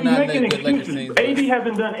good Lakers teams. AD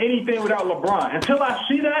hasn't done anything without LeBron. Until I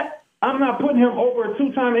see that, I'm not putting him over a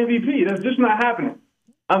 2-time MVP. That's just not happening.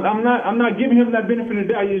 I'm not giving him that benefit of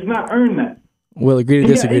the doubt. He has not earned that. We'll agree to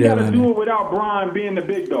disagree. He got to do it without Bron being the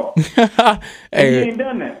big dog. He ain't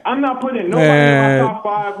done that. I'm not putting nobody in my top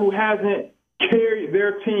 5 who hasn't carried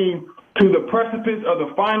their team to the precipice of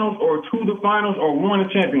the finals or to the finals or won a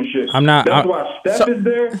championship. That's why Steph is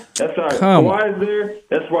there. That's why Kawhi is there.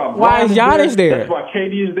 That's why is Giannis there? That's why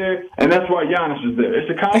KD is there. And that's why Giannis is there. It's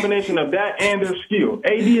a combination of that and their skill.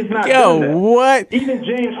 AD is not done that. What? Even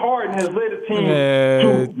James Harden has led a team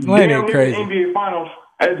to the NBA Finals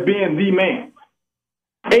as being the man.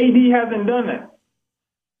 AD hasn't done that.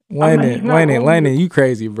 Landon, you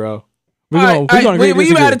crazy, bro. We out of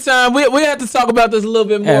time. We have to talk about this a little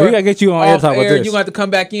bit more. Yeah, we gotta get you on air to talk about this. You got to come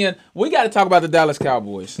back in. We got to talk about the Dallas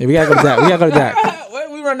Cowboys. Yeah, we gotta go to that.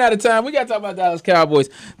 We run out of time. We got to talk about Dallas Cowboys.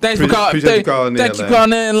 Thanks for calling. Appreciate you calling in. Thanks for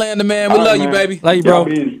calling in, Landon, man. We love you, baby. Love you, bro.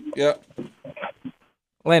 Yep.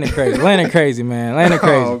 Landon crazy, man.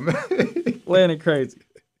 Landon crazy.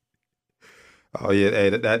 Oh yeah, hey,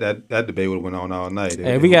 that debate would have went on all night.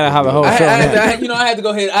 Hey, we gotta have a whole show. I had to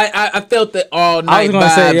go ahead. I felt that all night. I was gonna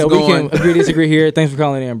say, we can agree disagree here. Thanks for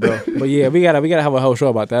calling in, bro. But yeah, we gotta have a whole show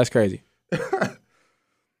about that. That's crazy.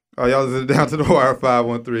 Oh, y'all listen down to the Wire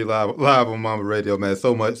 513 live on Mamba Radio, man.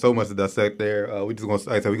 So much to dissect there. We're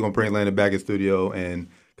gonna bring Landon back in studio and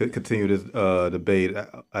continue this debate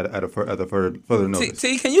at a further notice.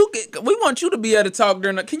 T, can you get? We want you to be able to talk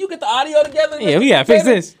during. Can you get the audio together? Yeah, we gotta fix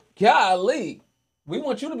this. Golly, we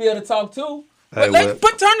want you to be able to talk too. Hey,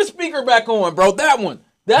 But turn the speaker back on, bro. That one.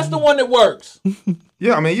 That's the one that works.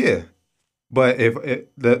 Yeah, I mean, yeah. But if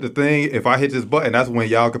the thing, if I hit this button, that's when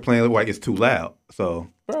y'all complain like it's too loud. So,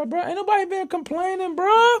 bro, ain't nobody been complaining, bro.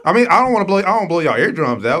 I mean, I don't blow y'all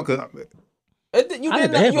eardrums out because you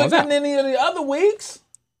didn't any of the other weeks.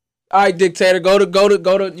 All right, dictator, go to. You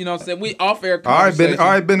know what I'm saying? We off air. All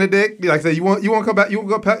right, Benedict. Like I said, you want to come back? You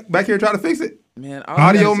want to go back here and try to fix it? Man,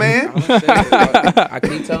 audio man. I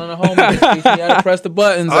keep telling the homies, you gotta press the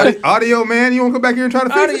buttons. Audio man, you want to come back here and try to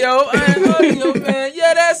fix it? Audio man.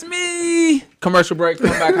 Yeah, that's me. Commercial break.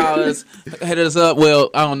 Come back, hollers. Hit us up.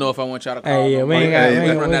 Well, I don't know if I want y'all to call. Hey, yeah, we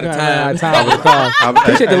ain't run out of time.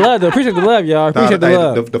 Appreciate the love, though. Appreciate the love, y'all. Appreciate the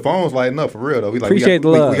love. The phone's lighting up for real, though. Appreciate the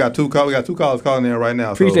love. We got two callers calling in right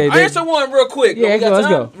now. Appreciate it. I answer one real quick. Yeah, let's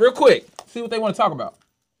go. Real quick. See what they want to talk about.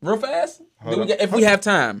 Real fast. If we have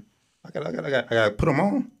time. I gotta put them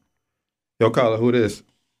on. Yo, caller, who this?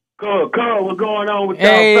 Cuz, what's going on with y'all?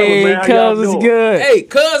 Hey, Cuz was good. Hey,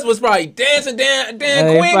 Cuz was probably dancing Dan Quinn.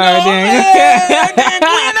 Dan Quinn out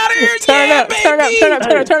of here. Turn up. He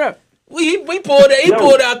pulled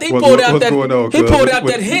out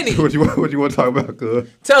that Henny. What you want to talk about, Cuz?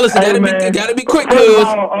 Tell us, gotta be quick, Cuz.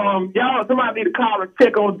 Y'all, somebody need to call and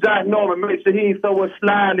check on Josh Norman, make sure he ain't so much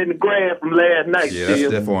sliding in the grass from last night. Yeah,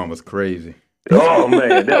 that form was crazy. Oh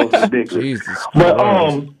man, that was ridiculous. Jesus but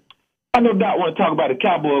I know Doc want to talk about the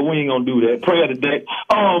Cowboys. We ain't gonna do that. Prayer today.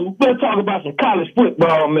 We'll talk about some college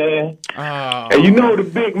football, man. And you know the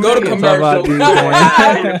big go to commercial. 8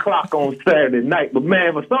 o'clock on Saturday night. But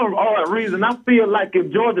man, for some odd reason, I feel like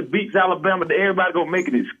if Georgia beats Alabama, that everybody gonna make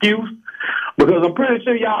an excuse because I'm pretty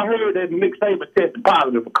sure y'all heard that Nick Saban tested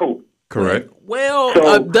positive for COVID. Correct.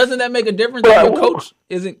 Well, doesn't that make a difference if the coach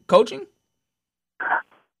isn't coaching?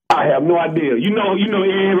 I have no idea. You know,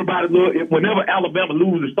 everybody look. Whenever Alabama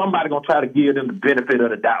loses, somebody gonna try to give them the benefit of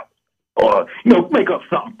the doubt, or make up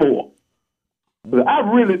something for them.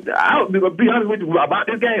 I'll be honest with you about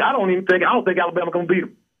this game. I don't think Alabama gonna beat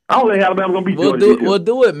them. I don't think Alabama gonna beat Georgia. Well,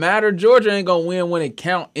 do it matter? Georgia ain't gonna win when it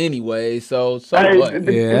count anyway. So hey, what?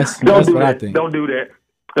 Yeah, that's what I think. Don't do that.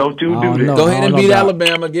 Don't you do that. Go ahead and beat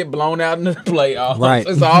Alabama, get blown out in the playoffs. Right.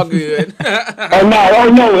 It's all good. Oh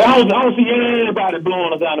no. I don't see anybody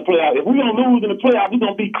blowing us out in the playoffs. If we're going to lose in the playoffs, we're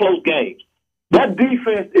going to be close games. That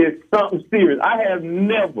defense is something serious. I've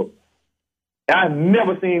never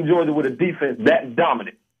seen Georgia with a defense that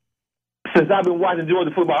dominant. Since I've been watching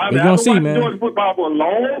Georgia football. I've been watching Georgia football for a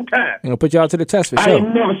long time. I'm going to put y'all to the test for sure. I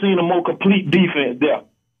ain't never seen a more complete defense there.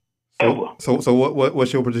 So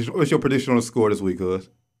what's your prediction? What's your prediction on the score this week, Cuz?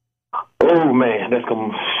 Oh man, that's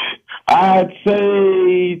coming. I'd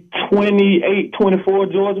say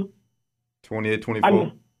 28-24 Georgia.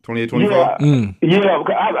 28-24. 28-24. Yeah.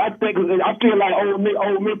 I feel like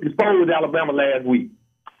Ole Miss exposed Alabama last week.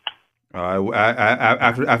 All right.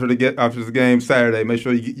 After the game Saturday, make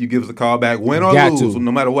sure you give us a call back, win or lose.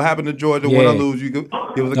 No matter what happened to Georgia, win or lose, you give us a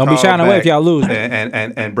call back. Don't be shying away if y'all lose,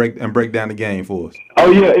 and break down the game for us.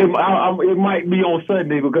 Oh yeah, it might be on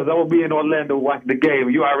Sunday because I will be in Orlando watching the game.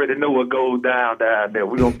 You already know what goes down there.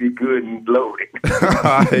 We're gonna be good and loaded.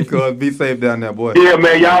 All right, cuz be safe down there, boy. Yeah,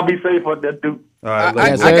 man, y'all be safe on that dude. All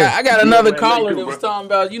right, I got another caller that was talking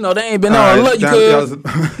about, they ain't been on. I love you, cuz.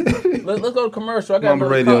 Let's go to commercial. I got Mamba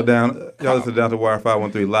Radio down. Y'all listen down to Wire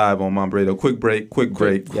 513 live on Mamba Radio. Quick break.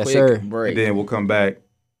 Yes, sir. And then we'll come back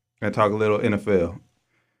and talk a little NFL.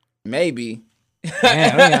 Maybe.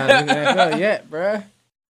 Man, we ain't got NFL yet, bruh.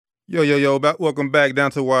 Yo, welcome back down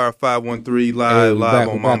to Wire 513 live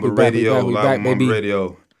on Mamba Radio. Live on Mamba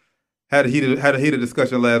Radio. Had a heated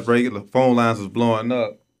discussion last break. The phone lines was blowing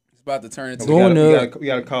up. It's about to turn into we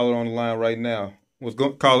got a caller on the line right now.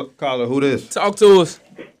 Caller, who this? Talk to us.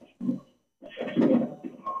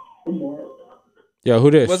 Yo,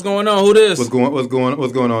 who this? What's going on? Who this? What's going on,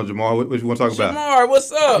 Jamar? What you want to talk about? Jamar,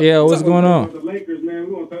 what's up? Yeah, what's going on? The Lakers, man.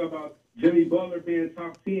 We want to talk about Jimmy Butler being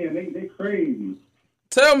top 10. They crazy.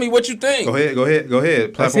 Tell me what you think. Go ahead.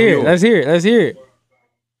 Let's hear it.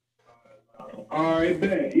 All right,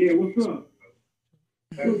 bet. Yeah, what's up?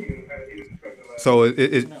 So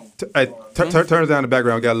it turns down the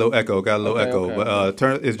background. Got a little echo. Okay. But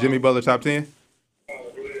is Jimmy Butler top 10?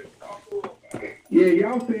 Yeah,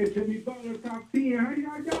 y'all said Jimmy Butler top 10. How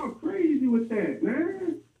y'all crazy with that,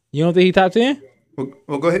 man? You don't think he top 10?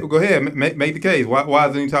 Well, go ahead. Make the case. Why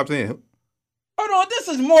isn't he top 10? Hold on, this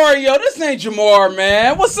is Mario. This ain't Jamar,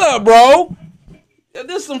 man. What's up, bro?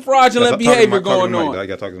 There's some fraudulent behavior going on. I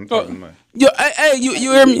got talking to the mic. Yo, hey, you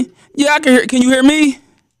hear me? Yeah, I can hear. Can you hear me?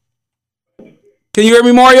 Can you hear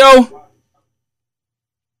me, Mario?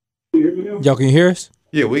 Y'all can you hear us?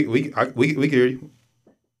 Yeah, we can hear you.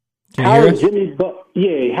 Can you hear us?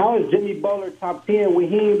 How is Jimmy Butler top 10 when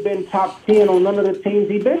he ain't been top 10 on none of the teams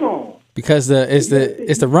he been on? Because it's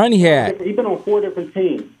the run he had. He been on 4 different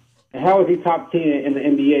teams. And how is he top 10 in the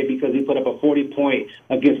NBA because he put up a 40-point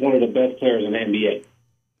against one of the best players in the NBA?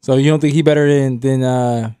 So you don't think he better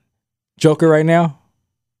than Joker right now?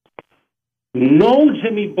 No,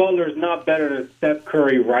 Jimmy Butler is not better than Steph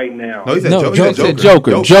Curry right now. No, he said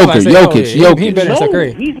Joker. Jokic. He better than Steph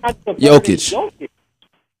Curry. He's not the Jokic.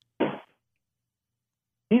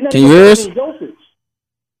 He's not Can you hear us? Jokic.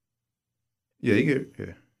 Yeah, you can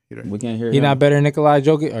hear. We can't hear He him. not better than Nikolai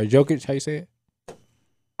Jokic or Jokic? How you say it?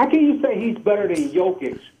 How can you say he's better than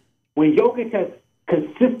Jokic when Jokic has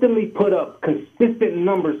consistently put up consistent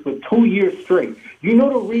numbers for 2 years straight? You know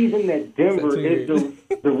the reason that Denver is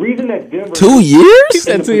the reason that Denver 2 years? He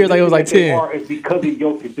said 2 years like it was like 10. Is because of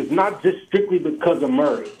Jokic. It's not just strictly because of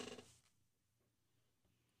Murray.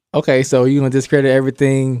 Okay, so you gonna discredit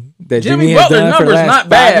everything that Jimmy Jimmy has Butler done for the numbers last not 5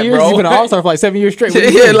 bad, years? bro. He's been an All-Star for like 7 years straight. What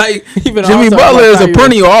do you Yeah, mean? like He been an Jimmy All-Star for Butler like is 5 a years.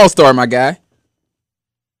 perennial All-Star, my guy.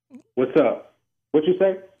 What's up? What you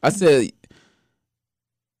say? I said,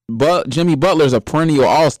 Jimmy Butler's a perennial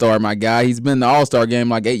All-Star, my guy. He's been in the All-Star game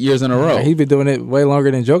like 8 years in a row. He's been doing it way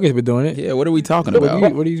longer than Jokic's been doing it. Yeah, what are we talking What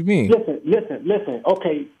about? do you mean? Listen.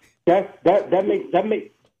 Okay, that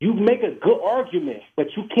makes you make a good argument, but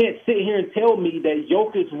you can't sit here and tell me that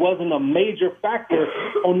Jokic wasn't a major factor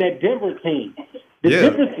on that Denver team. The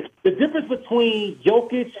difference between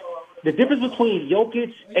Jokic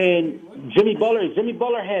and Jimmy Butler is Jimmy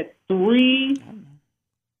Butler had 3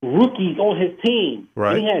 rookies on his team.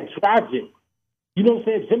 Right. He had Dragic. You know what I'm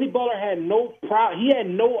saying? Jimmy Butler had he had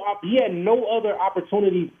no other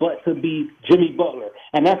opportunities but to be Jimmy Butler,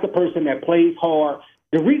 and that's the person that plays hard.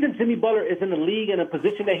 The reason Jimmy Butler is in the league in a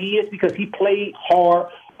position that he is because he played hard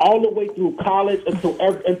all the way through college until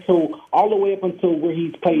all the way up until where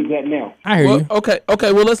he's played at now. I hear you. Okay.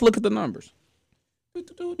 Well, let's look at the numbers.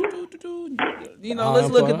 You know, let's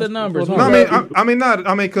look at the numbers. No,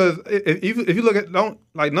 because if you look at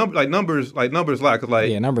numbers lie, cause like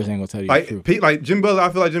Yeah, numbers ain't gonna tell you the truth. like Jimmy Butler, I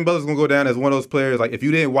feel like Jimmy Butler's gonna go down as one of those players. Like if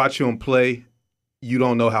you didn't watch him play, you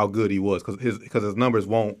don't know how good he was because his numbers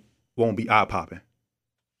won't be eye popping.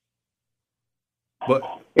 But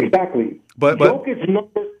exactly. But Jokic's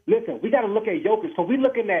numbers. Listen, we got to look at Jokic. So if we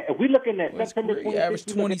looking at September 26th, he averaged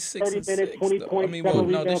 26 and 6. 20 points.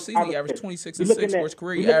 This season he averaged 26 and 6 for his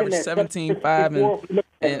career. He averaged 17, 5,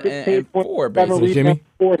 and 4, basically. Jimmy?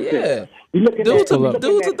 Yeah. Dude's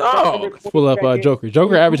a dog. Let's pull up Joker.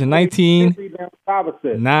 Joker averaging 19,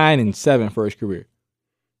 9, and 7 for his career.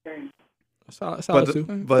 But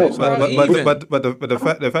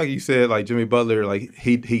the fact you said like Jimmy Butler, like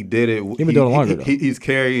he did it. He been doing it longer though. He's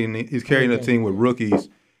carrying the team with rookies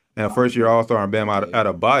and a first year All Star and Bam out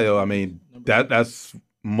of bio. I mean that's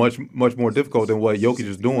much more difficult than what Jokic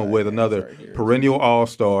is doing with another perennial All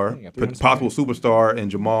Star, possible superstar in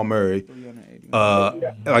Jamal Murray. Like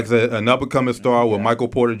I said, an up and coming star with Michael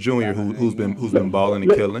Porter Jr. who's been balling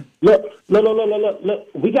and killing. Look. We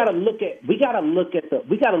gotta look at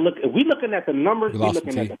if we looking at the numbers, we're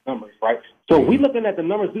looking at the numbers, right? So if we looking at the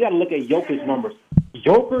numbers, we gotta look at Jokic's numbers.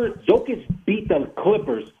 Jokic beat the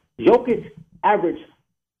Clippers. Jokic averaged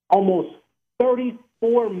almost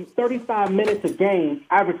 35 minutes a game,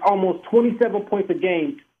 averaged almost 27 points a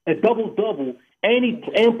game, a double-double,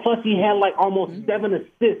 and plus he had like almost 7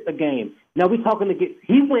 assists a game. Now we talking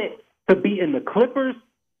he went to beating the Clippers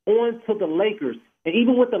on to the Lakers. And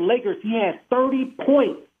even with the Lakers, he had 30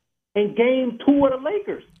 points in game 2 of the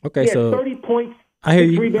Lakers. Okay, he had so 30 points, I hear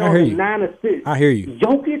 6 you. rebounds, and 9 assists. I hear you.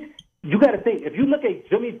 Jokic, you got to think. If you look at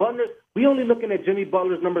Jimmy Butler, we only looking at Jimmy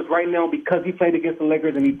Butler's numbers right now because he played against the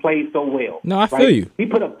Lakers and he played so well. No, I feel you. He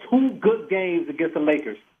put up 2 good games against the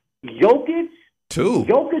Lakers. Jokic. 2.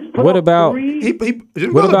 Jokic put What up about 3.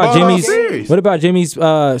 What about Jimmy's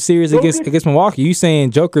series against Milwaukee? You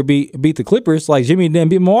saying Joker beat the Clippers like Jimmy didn't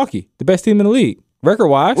beat Milwaukee, the best team in the league, record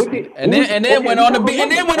wise? And then went on to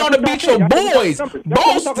beat your boys,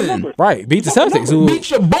 Boston. Right, beat the Celtics. Who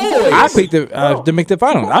beat your boys. I picked to make the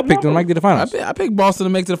finals. I picked them to make the finals. I picked Boston to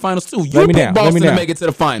make it to the finals too. You Let me picked down. Boston to make it to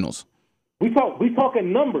the finals. We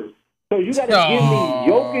talking numbers. So you got to give me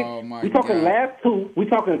Jokic. We talking last 2. We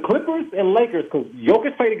talking Clippers and Lakers because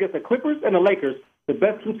Jokic played against the Clippers and the Lakers, the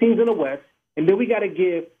best 2 teams in the West. And then we got to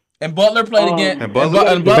give. And Butler played against. And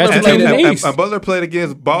Butler played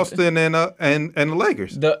against Boston and the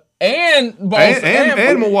Lakers. And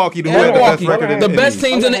Milwaukee, who had the best record in the best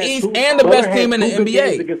teams in the East and the best team in the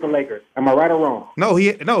NBA against the Lakers. Am I right or wrong? No,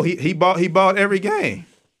 he bought every game.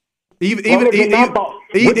 Even Butler did even not ball.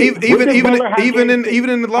 What did Butler have even game in six? even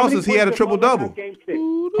in the How many losses, he points had a did triple Butler double. have game six?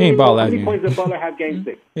 He ain't ball How last many game. points did Butler have game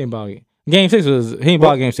six? He ain't ball game. Game 6 was he ain't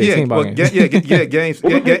ball game 6. He ain't ball game. games.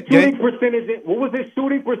 What was his shooting percentage? What was his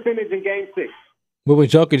shooting percentage in game six? What was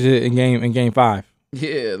Jokic in game 5?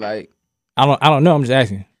 Yeah, like I don't know. I'm just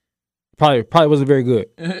asking. Probably wasn't very good.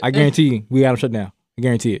 I guarantee you, we got him shut down. I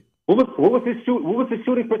guarantee it. What was his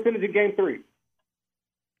shooting percentage in game 3?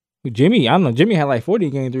 Jimmy, I don't know. Jimmy had like 40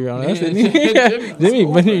 in game 3 on us. Yeah,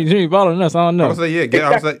 Jimmy balling us. I don't know. I would say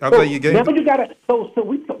yeah. I would say you game. Now you gotta. So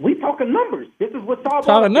we talking numbers. This is what y'all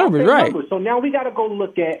Talking numbers, right? So now we gotta go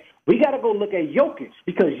look at Jokic,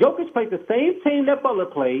 because Jokic played the same team that Butler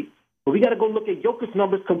played, but we gotta go look at Jokic's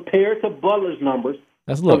numbers compared to Butler's numbers.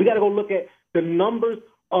 Let's So look. we gotta go look at the numbers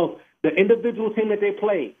of the individual team that they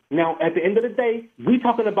played. Now, at the end of the day, we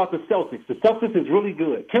talking about the Celtics. The Celtics is really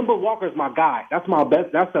good. Kemba Walker's my guy. That's my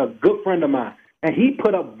best. That's a good friend of mine, and he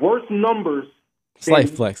put up worse numbers. Slight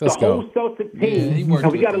flex. Let's the go. whole Celtic Yeah, he team. worked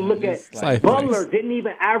And we with got to them. look at Slight Butler flex. didn't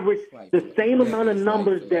even average the same amount of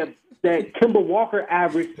numbers that Kemba Walker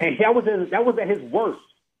averaged, and that was at his worst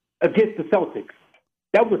against the Celtics.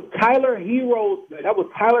 That was Tyler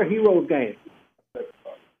Hero's game.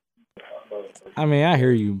 I mean, I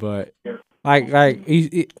hear you, but like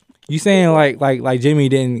you saying like Jimmy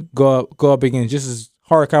didn't go up against just as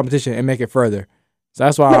hard competition and make it further. So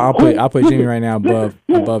that's why I'll put Jimmy right now above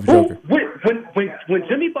Joker. When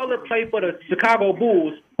Jimmy Butler played for the Chicago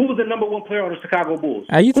Bulls, who was the number one player on the Chicago Bulls?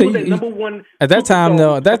 You Who was think the number one at that time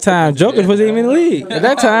though? At that time, Joker wasn't even in the league. At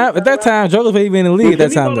that time, Joker wasn't even in the league. At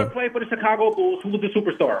that time Jimmy Butler though. played for the Chicago Bulls, who was the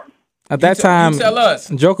superstar? At that time, you tell us.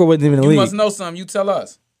 Joker wasn't even in the You league. must know something. You tell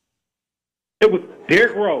us. It was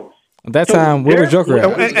Derrick Rose. At that time, where was Joker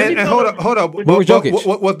at? And hold up. Where was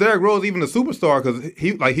Jokic? Was Derrick Rose even a superstar? Because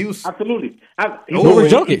he was. Absolutely. Where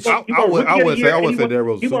was Jokic? I would say Derrick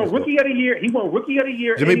Rose. He won Rookie of the Year. He won Rookie of the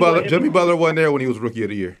Year. Jimmy Butler wasn't there when he was Rookie of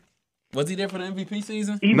the Year. Was he there for the MVP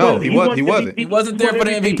season? He wasn't. He wasn't there for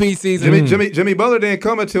the MVP season. Jimmy Butler didn't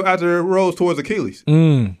come until after Rose towards Achilles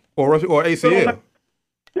or ACL.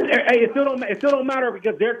 Hey, it still don't matter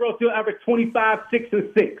because Derrick Rose still averaged 25, 6, and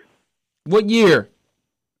 6. What year?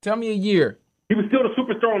 Tell me a year. He was still the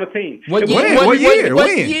superstar on the team. What year? When? What year?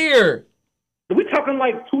 When? year? We talking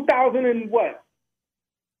like 2000 and what?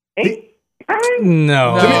 8?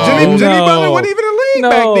 No. Jimmy Butler wasn't even in the league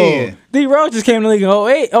back then. D Rose just came in the league in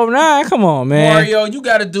 08, 09. Come on, man. Mario, you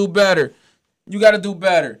got to do better. You got to do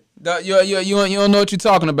better. You don't know what you're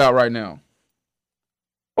talking about right now.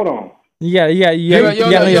 Hold on. You got to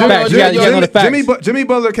know the facts. Jimmy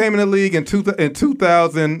Butler came in the league in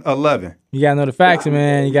 2011. You got to know the facts,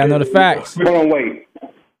 man. You got to know the facts. Hold on, wait.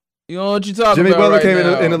 You know what you're talking Jimmy about Butler right came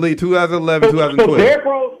now. in the league 2011, So 2012. Derrick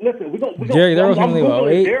Rose, listen, Derrick Rose came in the league,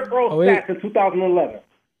 Googling 08, Derrick Rose 08. stats in 2011.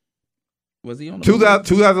 Was he on the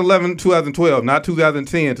 2011, 2012, not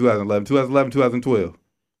 2010, 2011, 2011, 2012.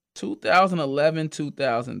 2011,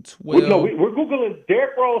 2012. We're Googling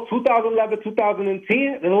Derrick Rose 2011,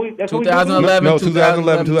 2010. That's what 2011, No,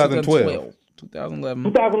 2011, 2012. 2011.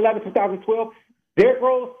 2011, 2012. Derrick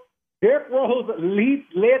Rose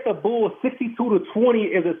led the Bulls 62 to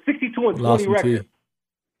 20 as a 62 and 20 Lost him to you.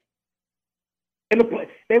 record.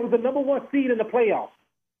 They was the number one seed in the playoffs.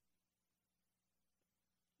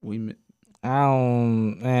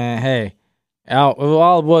 Hey,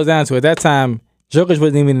 all it boils down to at that time, Jokic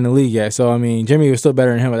wasn't even in the league yet. So I mean, Jimmy was still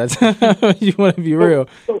better than him at that time. You want to be real?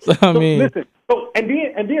 So I mean, listen. And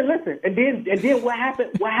then what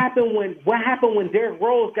happened? What happened when Derrick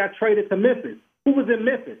Rose got traded to Memphis? Who was in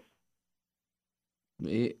Memphis?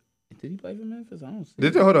 Did he play for Memphis? I don't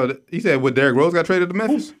see. Hold on. He said, "When Derrick Rose got traded to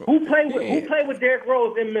Memphis." Who played with Derrick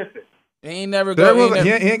Rose in Memphis? He ain't never Derrick go. Rose, he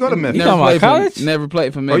ain't go to Memphis. You talking about college? Never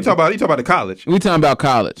played for Oh, you Memphis. talking about the college? We talking about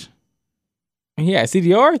college. yeah,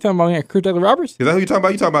 CDR. You talking about Chris Douglas Roberts? Is that who you talking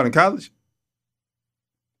about? You talking about in college?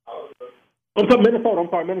 I'm sorry, Minnesota. I'm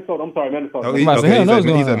sorry, Minnesota. Oh,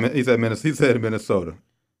 he said Minnesota.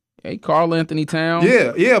 Hey, Karl Anthony Towns.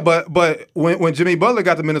 Yeah, but when Jimmy Butler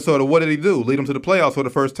got to Minnesota, what did he do? Lead them to the playoffs for the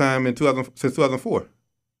first time since 2004.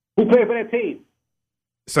 Who played for that team?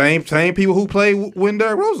 Same people who played when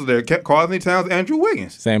Derrick Rose was there. Karl Anthony Towns, Andrew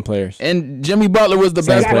Wiggins. Same players. And Jimmy Butler was the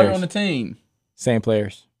Same best player players. on the team. Same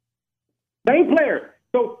players. Same player.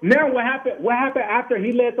 So now what happened? What happened after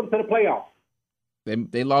he led them to the playoffs?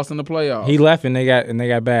 They lost in the playoffs. He left and they got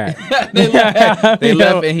bad. they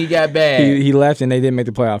left and he got bad. He left and they didn't make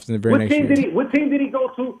the playoffs in the very What next team year. did he? What team did he go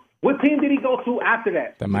to? What team did he go to after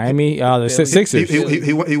that? The Miami, the Sixers. He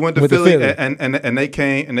went to With the Philly, Philly. and they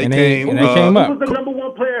came And they came up. Who was the number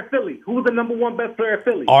one player? Philly? Who was the number one best player at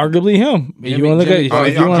Philly? Arguably him. If you want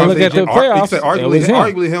to look at the playoffs, said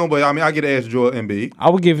arguably him, but I mean, I get to ask Joel Embiid. I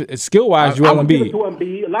would give skill wise Joel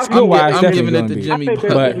Embiid. Skill wise, I'm giving it to Jimmy,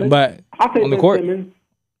 but on the court,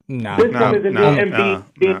 Not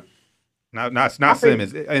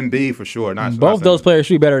Simmons. Embiid for sure. Both those players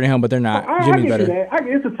should be better than him, but they're not. Jimmy's better.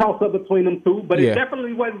 It's a toss up between them two, but it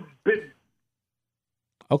definitely wasn't.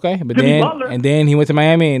 Okay, but then he went to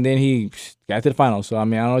Miami and then he got to the finals. So I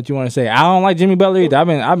mean, I don't know what you want to say. I don't like Jimmy Butler either.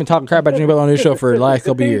 I've been talking crap about Jimmy Butler on this show for the last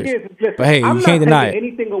couple of years. But hey, you can't deny it.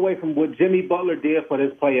 Anything away from what Jimmy Butler did for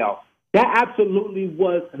this playoff. That absolutely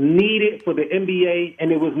was needed for the NBA,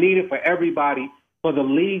 and it was needed for everybody, for the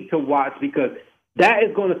league to watch, because that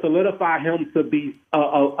is going to solidify him to be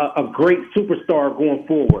a great superstar going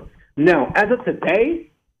forward. Now, as of today,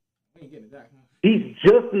 he's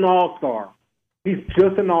just an all-star. He's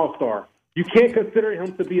just an all-star. You can't consider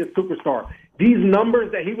him to be a superstar. These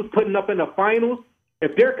numbers that he was putting up in the finals,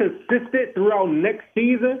 if they're consistent throughout next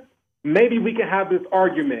season, maybe we can have this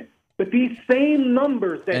argument. But these same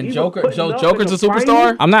numbers that Joker's a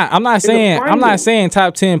superstar. I'm not saying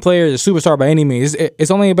top 10 players is a superstar by any means. It's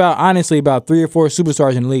only honestly about 3 or 4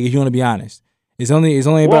 superstars in the league. If you want to be honest, it's only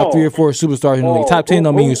about 3 or 4 superstars in the league. Top 10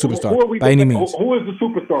 don't mean you're a superstar by any means. Who is the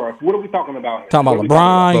superstar? What are we talking about? Talking about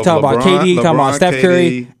LeBron. You talking about KD. Talking about Steph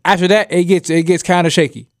Curry. After that, it gets kind of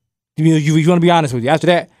shaky. You want to be honest with you. After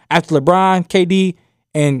that, after LeBron, KD,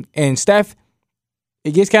 and Steph,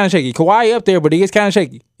 it gets kind of shaky. Kawhi up there, but it gets kind of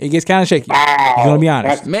shaky. You want to be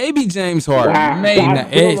honest. Maybe James Harden. Wow. Maybe not.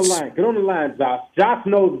 Get on the line, Josh. Josh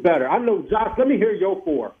knows better. I know, Josh. Let me hear your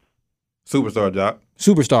 4. Superstar, Josh.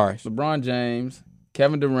 Superstars. LeBron James,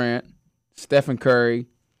 Kevin Durant, Stephen Curry,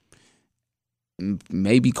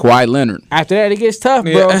 maybe Kawhi Leonard. After that, it gets tough,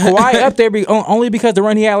 bro. Kawhi up there only because the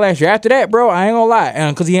run he had last year. After that, bro, I ain't gonna lie,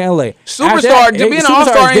 because he in LA. Superstar, being an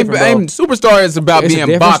all-star ain't superstar is about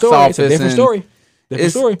being box office. It's a different story.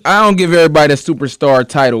 I don't give everybody a superstar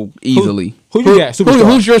title easily. Who you got? Superstar?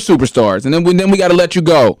 Who's your superstars? And then we got to let you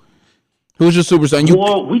go. Who's your superstar?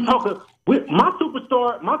 Well, we talking. My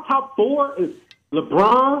superstar, my top 4 is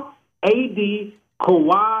LeBron, AD,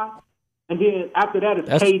 Kawhi, and then after that is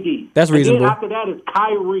KD. That's reasonable. And then after that is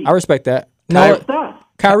Kyrie. I respect that.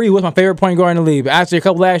 Kyrie was my favorite point guard in the league. But after a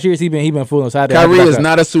couple last years, he been fooling us. Kyrie is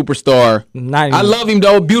not a superstar. I love him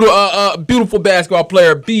though. Beautiful basketball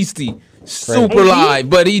player, beastie. Super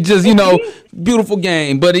live, but he just, beautiful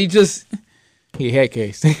game, but he head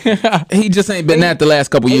case. He just ain't been that the last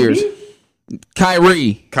couple years.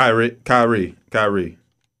 Kyrie.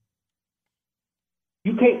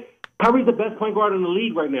 You can't. Kyrie's the best point guard in the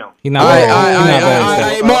league right now. He's not Mario,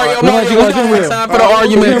 time for the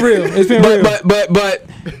argument. It's been real.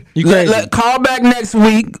 But call back next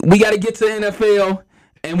week. We got to get to NFL.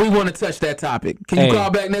 And we want to touch that topic. Can you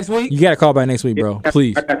call back next week? You got to call back next week, bro.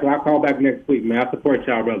 Please. I'll call back next week, man. I support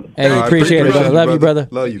y'all, brother. Hey, appreciate it, brother. Love you, brother.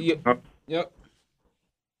 Love you. Yep.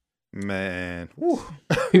 Man.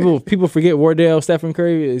 People forget Wardell, Stephen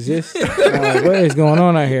Curry exist. What is going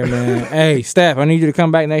on out here, man? Hey, Steph, I need you to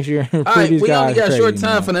come back next year. All right, we only got short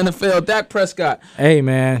time for the NFL. Dak Prescott. Hey,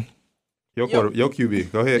 man. Your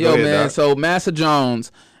QB. Go ahead. Man. Doc. So, Massa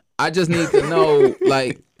Jones, I just need to know,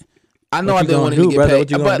 I know I didn't want him to get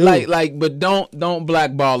paid, but don't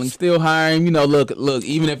blackball him. Still hire him. Look.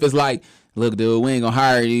 Even if it's look, dude, we ain't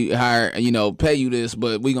gonna pay you this,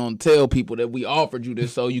 but we gonna tell people that we offered you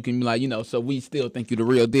this, so you can be so we still think you the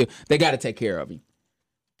real deal. They got to take care of him.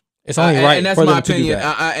 It's only right, and that's my opinion.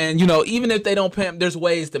 And even if they don't pay him, there's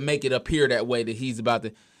ways to make it appear that way that he's about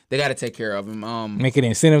to. They got to take care of him. Make it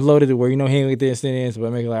incentive loaded to where he ain't get the incentives,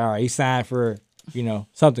 but make it all right, he signed for.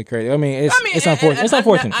 Something crazy. I mean, it's unfortunate. It's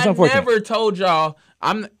unfortunate. I never told y'all.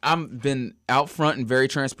 I'm been out front and very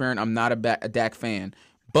transparent. I'm not a Dak fan,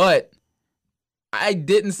 but I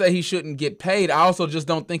didn't say he shouldn't get paid. I also just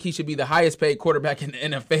don't think he should be the highest paid quarterback in the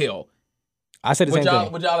NFL. I said the same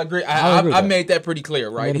thing. Would y'all agree? I made that pretty clear,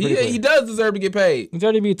 right? He does deserve to get paid. He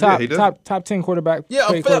deserves to be top 10 quarterback. Yeah,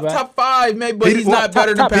 top 5 maybe, but he's not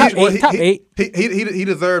better than Patrick. Top 8. He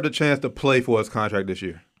deserved a chance to play for his contract this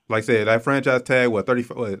year. Like I said, that franchise tag, what you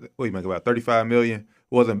make about $35 million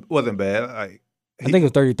wasn't bad. I think it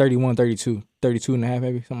was 30, 31, 32 and a half,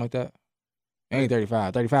 maybe something like that. Ain't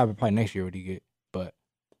 35. 35 is probably next year what he get. But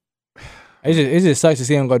it just sucks to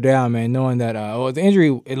see him go down, man. Knowing that the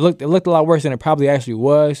injury it looked a lot worse than it probably actually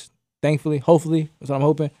was. Thankfully, hopefully, that's what I'm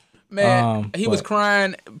hoping. Man, he was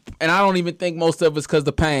crying, and I don't even think most of it's because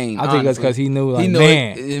the pain. I think that's because he knew, I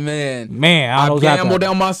gambled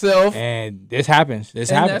on myself, and this happens.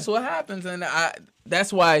 That's what happens, and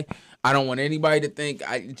that's why I don't want anybody to think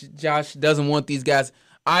Josh doesn't want these guys.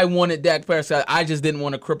 I wanted Dak Prescott. I just didn't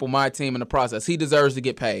want to cripple my team in the process. He deserves to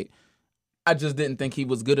get paid. I just didn't think he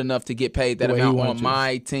was good enough to get paid that amount on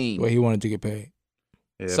my team. The way he wanted to get paid.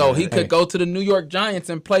 Yeah, so man. he could go to the New York Giants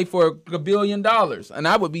and play for $1 billion, and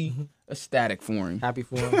I would be ecstatic for him. Happy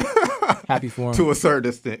for him. Happy for him. To a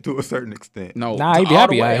certain extent. No, Nah, he'd be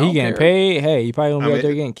happy. He getting care. paid. Hey, he probably gonna be out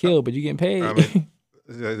there getting killed, but you getting paid. I mean,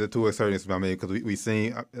 to a certain extent, because we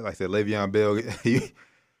seen, like I said, Le'Veon Bell.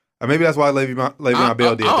 Maybe that's why Le'Veon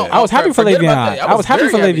Bell did that. I was happy for Le'Veon. I was happy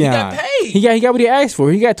for very Le'Veon. happy. He got paid. He got what he asked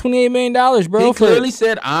for. He got $28 million, bro. He clearly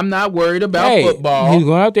said, "I'm not worried about football." He's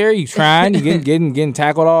going out there. He's trying. He's getting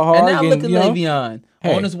tackled all hard. And now look at Le'Veon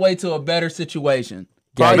on his way to a better situation.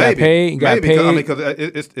 Got paid. Got paid. Because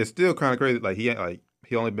it's still kind of crazy. Like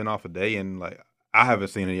he only been off a day, and like I haven't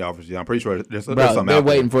seen any offers yet. I'm pretty sure there's something. They're out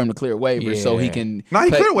waiting there. for him to clear waivers so he can. No,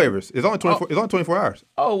 he cleared waivers. It's only 24. It's only 24 hours.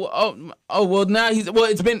 Oh. Well, now he had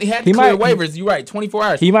to clear waivers. You're right. 24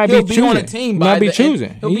 hours. He might be choosing. On a team.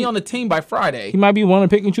 He'll be on the team by Friday. He might be one to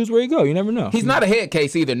pick and choose where he go. You never know. He's not a head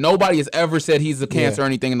case either. Nobody has ever said he's a cancer or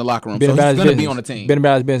anything in the locker room. So he's going to be on the team. Been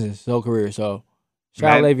about his business his whole career. So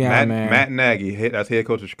shout out Le'Veon, man. Matt Nagy, that's head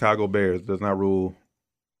coach of Chicago Bears, does not rule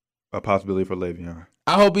a possibility for Le'Veon.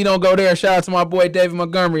 I hope he don't go there. Shout out to my boy David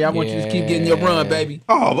Montgomery. I want you to keep getting your run, baby.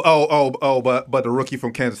 But the rookie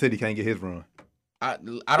from Kansas City can't get his run. I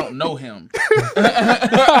don't know him.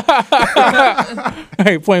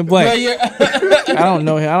 Hey, point blank. I don't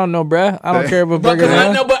know him. I don't know, bruh. I don't care about Burger.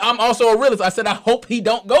 I know, but I'm also a realist. I said I hope he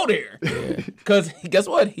don't go there. Because guess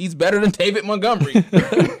what? He's better than David Montgomery.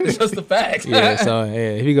 It's just the facts. So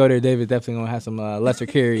if you go there, David definitely gonna have some lesser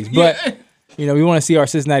carries. But we want to see our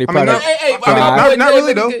Cincinnati product. Not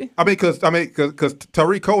really though. Because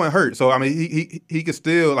Tariq Cohen hurt, so he could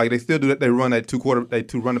still they still do that. They run that two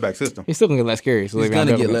running back system. He's still gonna get less carries. He's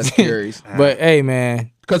gonna get less carries. But hey,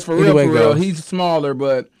 man, because for real, he's smaller,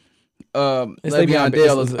 but Le'Veon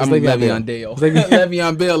Bell can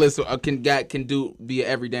be an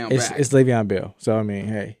every down back. It's Le'Veon Bell. So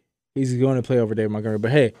hey, he's going to play over David Montgomery.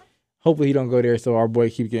 But hey, hopefully he don't go there so our boy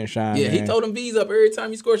keep getting shine. Yeah, man. He told him V's up every time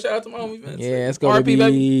he scores. Shout out to my homie Vince. Yeah, let's go RP,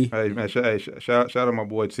 baby. Hey man, shout out my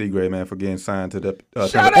boy T Gray, man, for getting signed to the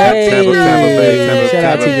Tampa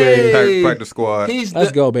Bay practice squad.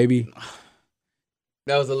 Let's go, baby.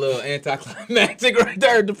 That was a little anticlimactic right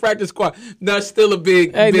there. The practice squad. That's still a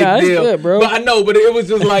big deal, good, bro. But I know, but it was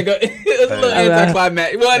just like a little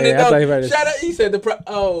anticlimactic. Shout out. He said the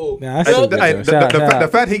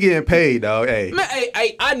fact he getting paid, dog. Hey, man,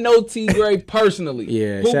 I know T Gray personally.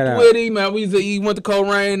 Yeah, hooped shout out. with him, man. He went to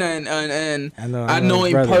Coleraine, and I know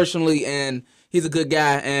him personally, and he's a good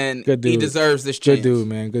guy, and he deserves this chance. Good dude,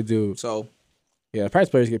 man. Good dude. So, yeah, practice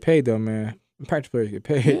players get paid though, man. Practice players get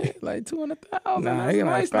paid like $200,000. Nah, they get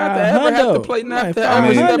like $500. Not to ever have to play, not to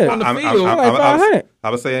ever step on the field. I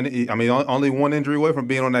was saying, only one injury away from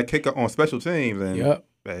being on that kicker on special teams. And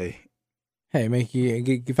hey, make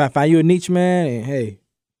you find you a niche, man, and hey.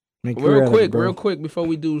 Real quick, before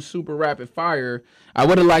we do super rapid fire, I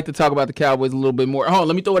would have liked to talk about the Cowboys a little bit more.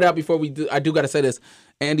 Let me throw it out before we do. I do got to say this.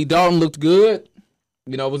 Andy Dalton looked good.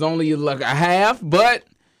 It was only like a half, but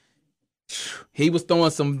he was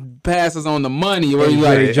throwing some passes on the money.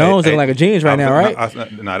 Where Jones looking like a genius right now, right?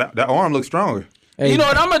 That arm looks stronger. Hey. You know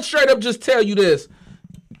what? I'm going to straight up just tell you this.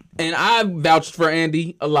 And I vouched for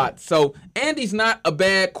Andy a lot. So Andy's not a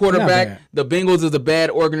bad quarterback. Bad. The Bengals is a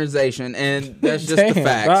bad organization, and that's just the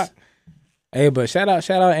facts. Hey, but shout out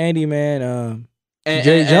Andy, man.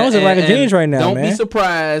 Jerry Jones is like a genius right now, don't man. Don't be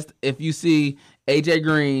surprised if you see AJ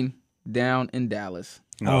Green down in Dallas.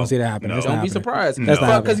 I don't see that happening. No. Don't be surprised. That's not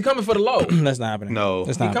happening. Because he's coming for the low. That's not happening. No.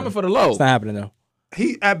 He's coming for the low. It's not happening, though.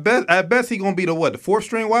 He at best he gonna be the fourth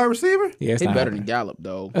string wide receiver. Yeah, he's better than Gallup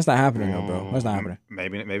though. That's not happening though, bro. That's not happening.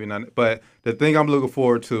 Maybe not. But the thing I'm looking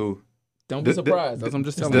forward to. Don't be surprised. That's what I'm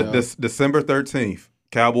just telling you. This December 13th,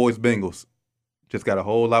 Cowboys Bengals, just got a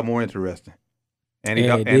whole lot more interesting. Andy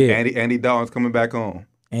Dalton's coming back on.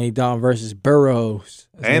 Andy Dalton versus Burrows.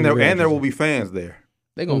 And there will be fans there.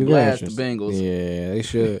 They're gonna blast the Bengals. Yeah, they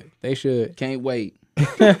should. They should. Can't wait.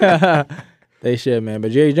 They should, man.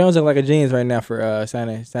 But Jerry Jones looks like a genius right now for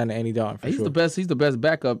signing Andy Dalton. He's the best. He's the best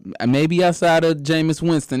backup. Maybe outside of Jameis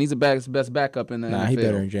Winston, he's the best backup in the NFL. He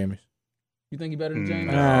better than Jameis. You think he better than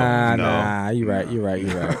Jameis? Nah. You're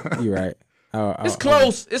right. It's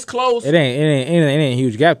close. It's close. It ain't a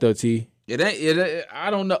huge gap though, T. It ain't.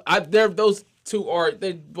 I don't know. Those two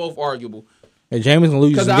they both arguable. And Jameis gonna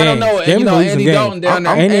lose some games. Because I don't know. Andy Dalton down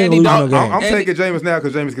there. I'm taking Jameis now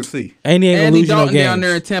because Jameis can see. Andy Dalton down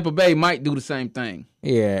there in Tampa Bay might do the same thing.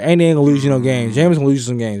 Yeah, ain't they gonna lose you no games. James gonna lose you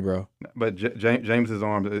some games, bro. But James's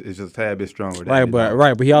arm is just a tad bit stronger. Right,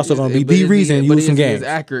 but he also gonna be the reason you lose some games. He's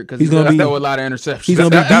accurate because he's gonna throw a lot of interceptions. He's gonna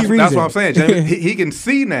be the reason. That's what I'm saying. James, he can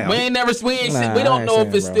see now. We don't know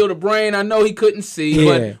if it's still the brain. I know he couldn't see,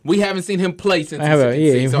 but we haven't seen him play since. He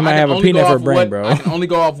might have a peanut for a brain, bro. I can only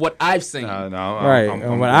go off what I've seen.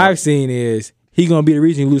 What I've seen is he gonna be the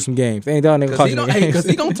reason you lose some games. Ain't that nigga cost you games? Because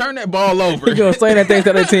he gonna turn that ball over. He gonna sling that thing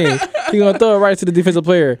to the team. He gonna throw it right to the defensive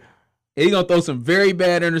player. He gonna throw some very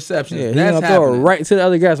bad interceptions. Yeah, he gonna throw it right to the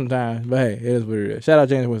other guy sometimes. But hey, it is what it is. Shout out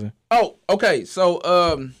James Winston. Oh, okay. So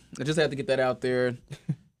I just had to get that out there.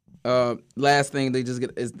 Last thing they just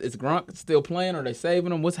get is Gronk still playing? Are they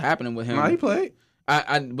saving him? What's happening with him? No, he played.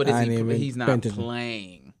 But he's not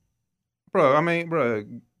playing. Bro, I mean, bro,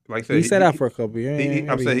 like I said, he sat out for a couple years.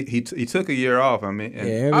 I'm saying he took a year off. I mean,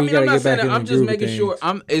 I'm not saying that. I'm just making sure.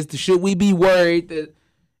 Should we be worried that?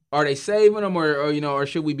 Are they saving him, or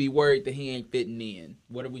should we be worried that he ain't fitting in?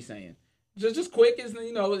 What are we saying? Just quick, it's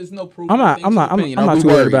no proof. I'm not too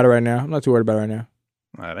worried about it right now. I'm not too worried about it right now.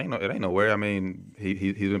 It ain't nowhere. I mean,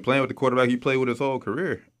 he's been playing with the quarterback he played with his whole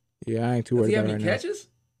career. Yeah, I ain't too worried about it right now. Does he have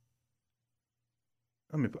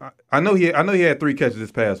any catches? I know he had 3 catches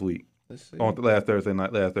this past week on the last Thursday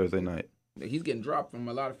night. He's getting dropped from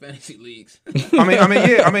a lot of fantasy leagues. I mean,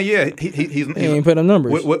 yeah. He ain't put up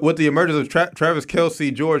numbers with the emergence of Travis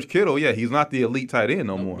Kelce, George Kittle. Yeah, he's not the elite tight end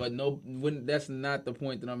no more. But that's not the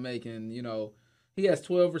point that I'm making. He has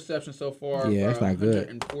 12 receptions so far. Yeah, that's not good.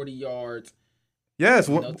 140 yards. Yes,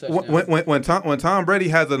 when Tom Brady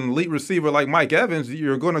has an elite receiver like Mike Evans,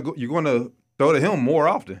 you're gonna throw to him more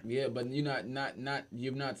often. Yeah, but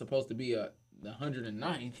you're not supposed to be a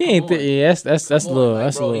 109. He ain't. That's a little.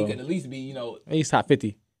 That's a little. He could at least be, he's top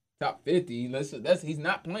 50. Top 50. He's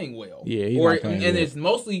not playing well. Yeah, he's not playing well. It's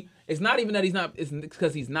mostly. It's not even that he's not. It's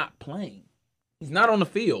because he's not playing. He's not on the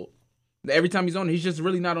field. Every time he's on, he's just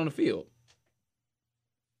really not on the field.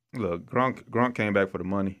 Look, Gronk came back for the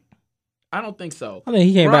money. I don't think so. I think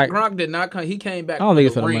he came back. Gronk did not come. He came back. I don't think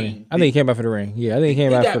it's for the money. I think he came back for the ring. Yeah, I think he came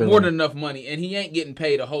back for the ring. He got more than enough money, and he ain't getting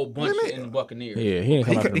paid a whole bunch in the Buccaneers. Yeah,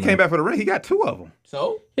 he came back for the ring. He got 2 of them.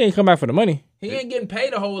 So he ain't come back for the money. He ain't getting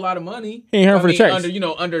paid a whole lot of money. He ain't hurt for the checks.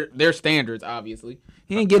 Under their standards, obviously,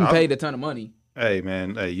 he ain't getting paid a ton of money. Hey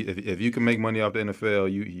man, if you can make money off the NFL,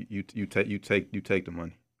 you take the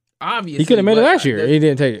money. Obviously, he could have made it last year. He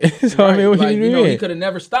didn't take it. So right, I mean, what he could have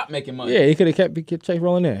never stopped making money. Yeah, he could have kept checks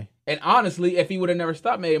rolling in. And honestly, if he would have never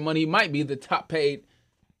stopped making money, he might be the top paid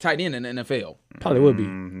tight end in the NFL. Probably would be.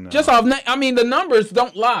 No. Just off, the numbers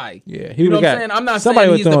don't lie. Yeah, you know what I'm saying? I'm not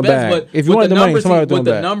saying he's the best, but if you wanted the money, somebody would throw him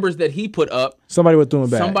back. With the numbers that he put up, somebody would throw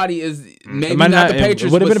him back. Somebody is maybe not the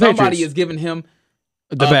Patriots, but somebody is giving him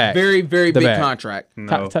a very, very big contract.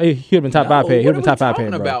 No. He would have been top 5 paid. He would have been top 5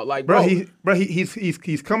 paid, bro.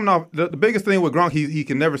 He's coming off. The biggest thing with Gronk, he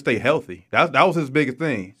can never stay healthy. That was his biggest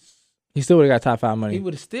thing. He still would have got top 5 money. He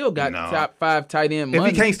would have still got top 5 tight end money.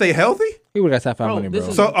 If he can't stay healthy, he would have got top 5 money,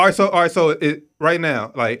 bro. So all right. So right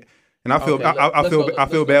now, like, and I feel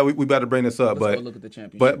bad. We better bring this up, but look at the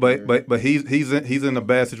championship but he's in a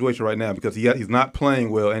bad situation right now because he's not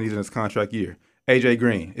playing well and he's in his contract year. AJ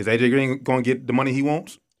Green, is AJ Green going to get the money he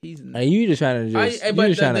wants? You just trying to kill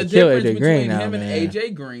AJ Green now, him man. And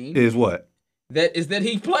AJ Green is what? That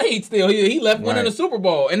he played still. He left winning the Super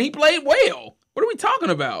Bowl and he played well. What are we talking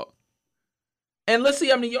about? And let's see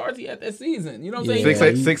how many yards he had that season. You know what I'm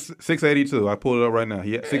saying? 682. I pulled it up right now.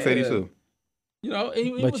 He had 682. He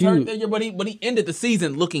was hurt that year, but he ended the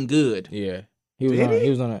season looking good. Yeah, he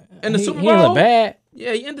was on it. And the Super Bowl, he didn't look bad.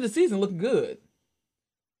 Yeah, he ended the season looking good.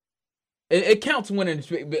 It counts winning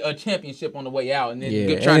a championship on the way out, and then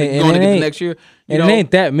trying to go into the next year. It ain't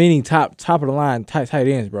that many top of the line tight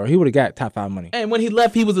ends, bro. He would have got top 5 money. And when he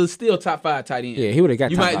left, he was still top 5 tight end. Yeah, he would have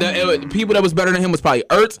got top 5 money. People that was better than him was probably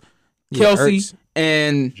Ertz, Kelce,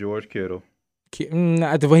 and George Kittle.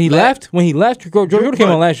 When he left, George Kittle came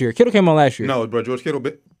on last year. No, bro, George Kittle.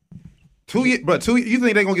 2 years, bro. 2 years. You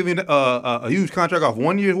think they're gonna give him a huge contract off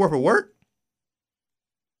 1 year's worth of work?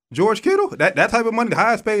 George Kittle, that type of money, the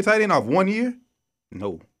highest paid tight end off 1 year?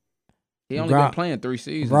 No. He only been playing 3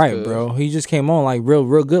 seasons. Right, bro. He just came on like real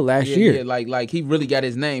good last year. Yeah, like he really got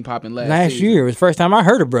his name popping last season. Year. It was the first time I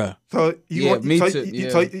heard of bro. So but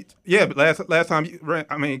last time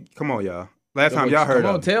come on, y'all. Last time y'all heard of him.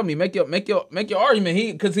 Come on, tell me, make your argument. I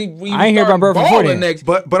ain't hear about Bro for 40 next.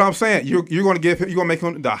 But I'm saying you're gonna make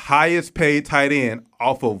him the highest paid tight end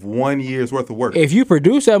off of 1 year's worth of work. If you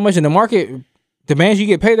produce that much in the market, demands you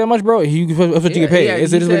get paid that much, bro. That's what you get paid. It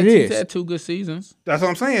is what it is. He's had 2 good seasons. That's what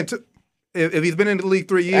I'm saying. If he's been in the league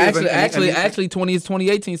 3 years, actually,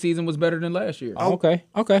 2018 season was better than last year. Okay,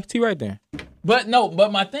 T right there. But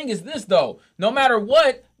my thing is this though. No matter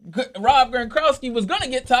what, Rob Gronkowski was gonna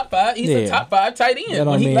get top 5. He's a top 5 tight end.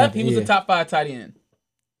 When he left, he was a top 5 tight end.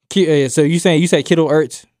 So you said Kittle,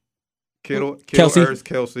 Ertz, Kelsey, Ertz,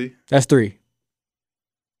 Kelsey. That's 3.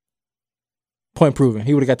 Point proven.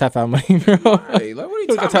 He would have got top 5 money, bro. Hey, like, what are you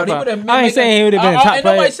talking about? I ain't saying he would have been a top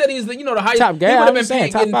player. Nobody said he's the highest. Top guy. He would have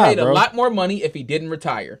been getting paid bro. a lot more money if he didn't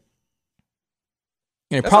retire.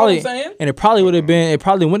 And That's all I'm saying. And it probably would have been. It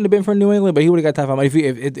probably wouldn't have been for New England, but he would have got top 5 money if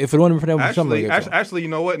it wouldn't have been for them. Actually, you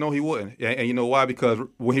know what? No, he wouldn't. And you know why? Because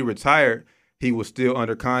when he retired, he was still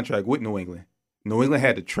under contract with New England. New England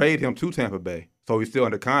had to trade him to Tampa Bay. So he's still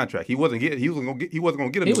under contract. He wasn't gonna get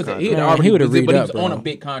a new contract. He would have but he was on a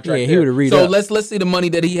big contract. Yeah, he would have read up. So let's see the money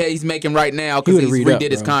that he's making right now because he's redid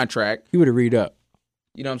his contract. He would have read up.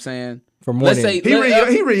 You know what I'm saying? For more than he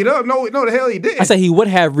read up. No, the hell he didn't. I said he would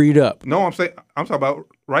have read up. No, I'm talking about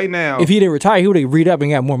right now. If he didn't retire, he would have read up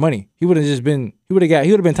and got more money. He would have just been. He would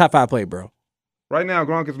have been top 5 player, bro. Right now,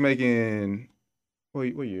 Gronk is making. What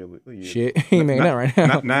year? Shit, he ain't making that right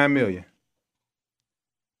now. $9 million.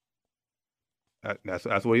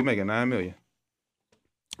 That's what he's making, $9 million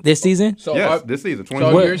this season. So yes, this season.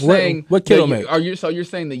 So you're saying what Kittle make? So you're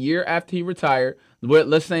saying the year after he retired,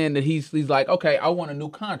 let's saying that he's like, okay, I want a new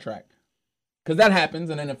contract, because that happens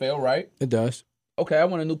in NFL, right? It does. Okay, I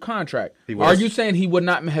want a new contract. Are you saying he would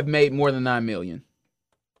not have made more than $9 million?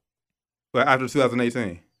 Well, after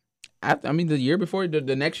 2018. I mean, the year before,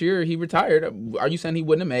 the next year he retired. Are you saying he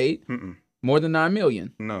wouldn't have made more than $9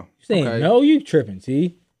 million? No. You saying no? You tripping?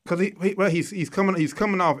 See? Because he's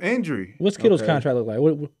coming off injury. What's Kittle's contract look like?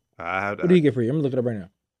 What do you get for you? I'm gonna look it up right now.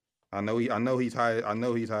 I know he's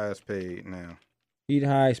highest paid now. He's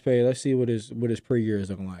highest paid. Let's see what his per year is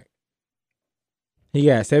looking like. He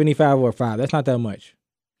got 75 or 5. That's not that much.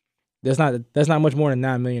 That's not much more than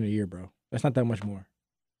 $9 million a year, bro. That's not that much more.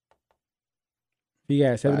 He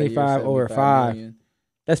got 75 over 5. Million.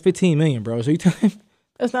 That's $15 million, bro. So you tell him.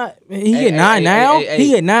 That's not. He get 9 now. He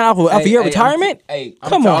get 9 off of your retirement.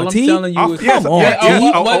 Come on, T. Come on, T.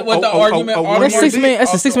 What the argument? That's $6 million.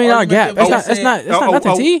 That's a $6 million gap. That's not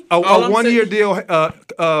nothing, T. A 1-year deal.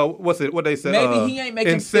 What's it? What they said? Maybe he ain't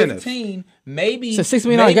making incentive. 15. Maybe it's a $6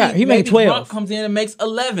 million gap. He make 12. Comes in and makes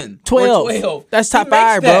 11. 12. That's top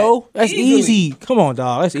 5, bro. That's easy. Come on,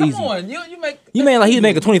 dog. That's easy. Come on, you made like he's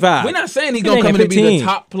making 25. We're not saying he's gonna come in and be the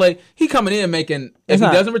top play. He coming in making. If he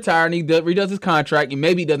doesn't retire and he redoes his contract, and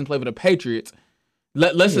maybe he doesn't play for the Patriots.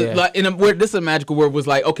 This is a magical word was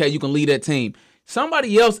like, okay, you can lead that team.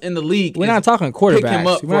 Somebody else in the league. We're not talking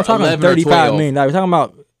quarterbacks. We're not talking $35 million. We're talking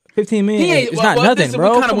about $15 million. It's not nothing,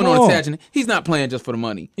 bro. We kind of went on a tangent. He's not playing just for the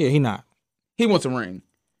money. Yeah, he's not. He wants a ring.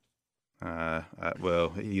 Well,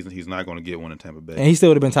 he's not going to get one in Tampa Bay, and he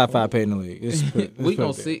still would have been top 5 paid in the league. We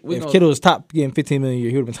gonna see. If Kittle was top getting $15 million a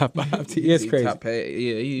year, he would have been top 5. It's crazy. Top paid.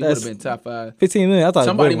 Yeah, he would have been top 5. $15 million. I thought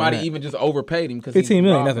somebody might have even just overpaid him because $15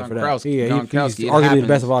 million, nothing for that. Yeah, he's arguably the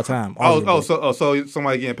best of all time. So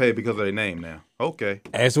somebody getting paid because of their name now. Okay,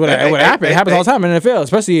 that's what happened. It happens all the time in the NFL,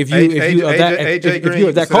 especially if you're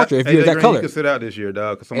of that culture, if you're of that color. You can sit out this year,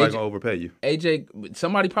 dog, because somebody's gonna overpay you. AJ,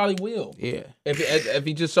 somebody probably will. Yeah, if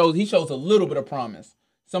he just shows a little bit of promise.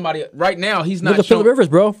 Somebody right now he's not. Look at Phillip Rivers,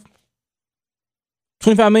 bro.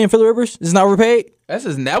 $25 million Phillip Rivers is not overpaid.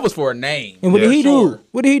 That was for a name. And what did he do?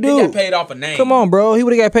 What did he do? He got paid off a name. Come on, bro. He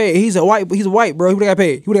would have got paid. He's a white, bro. He would have got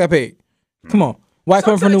paid. Come on. White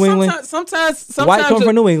coming from New England. Sometimes White coming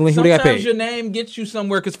from New England. He would have got paid. Sometimes your name gets you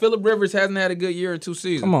somewhere because Phillip Rivers hasn't had a good year in 2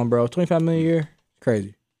 seasons. Come on, bro. $25 million a year.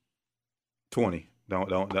 Crazy. 20.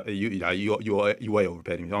 Don't you way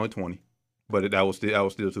overpaid him. Only 20. But that was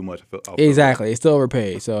still too much. Exactly. It's still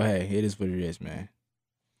overpaid. So, hey, it is what it is, man.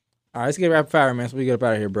 All right, let's get rapid fire, man. So we get up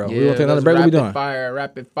out of here, bro. Yeah, we gonna take another break. What we doing?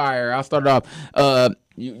 Rapid fire. I'll start it off.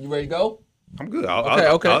 You ready to go? I'm good.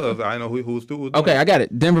 Okay. I know who's doing. Okay, I got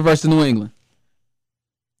it. Denver versus New England.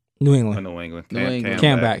 New England.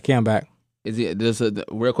 Cam back. Is it?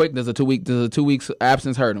 Real quick. Does a 2 weeks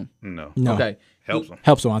absence hurt him? No. Okay.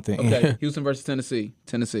 Helps him, I think. Okay. Houston versus Tennessee.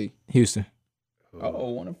 Houston.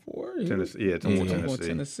 1-4. Tennessee. Yeah,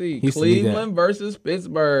 Tennessee. Cleveland versus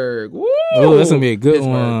Pittsburgh. Woo! Oh, that's gonna be a good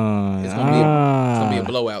one. It's gonna be a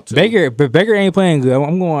blowout too. Baker ain't playing good.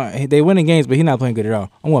 I'm going. They winning games, but he's not playing good at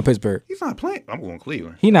all. I'm going Pittsburgh. He's not playing. I'm going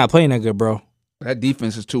Cleveland. He's not playing that good, bro. That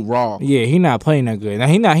defense is too raw. Yeah, he's not playing that good. Now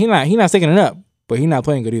he's not sticking it up, but he's not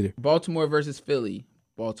playing good either. Baltimore versus Philly.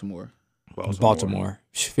 Baltimore.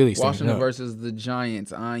 Philly. Washington versus the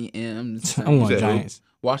Giants. I'm going Giants.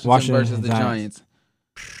 Washington versus the Giants.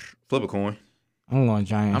 Flip a coin. I'm going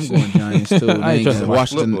Giants. I'm going Giants too. I ain't trusting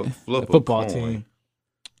Washington flip football coin. team.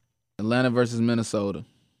 Atlanta versus Minnesota.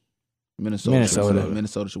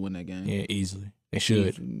 Minnesota should win that game. Yeah, easily. They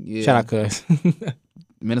should. Yeah. Shout out, Cuz.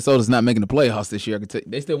 Minnesota's not making the playoffs this year. I can tell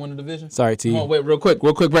you. They still win the division? Sorry, T. Oh, wait, real quick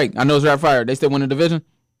break. I know it's rapid fire. They still win the division?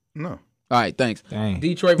 No. All right, thanks. Dang.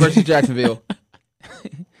 Detroit versus Jacksonville.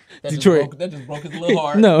 Detroit. That just broke his little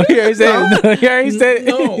heart. No, he already said it. No, he already said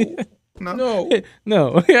it. No.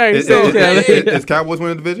 No, he already said it. Is Cowboys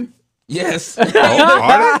winning the division? Yes. Are they?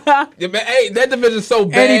 Yeah, man, hey, that division's so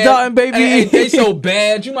bad. Andy Dalton, baby. Hey, they so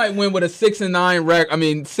bad. You might win with a 6-9 record. I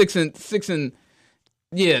mean, 6-10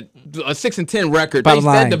 record.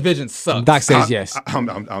 That division sucks. Doc says yes.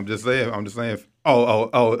 I'm just saying.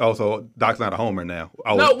 Oh. So Doc's not a homer now.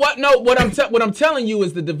 Oh. What I'm telling you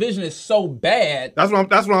is the division is so bad. That's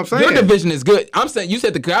what I'm saying. Your division is good. I'm saying you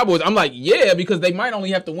said the Cowboys. I'm like, yeah, because they might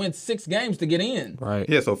only have to win 6 games to get in. Right.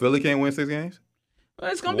 Yeah. So Philly can't win 6 games.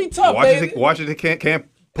 It's gonna be tough, baby. Washington can't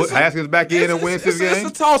put Haskins back in and win 6 games. It's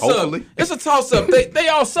a toss Hopefully. up. It's a toss up. They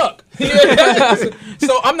all suck.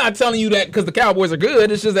 So I'm not telling you that because the Cowboys are good.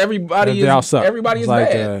 It's just everybody all suck. Everybody is like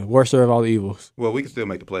bad. Worst of all the evils. Well, we can still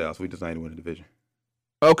make the playoffs. We just ain't win the division.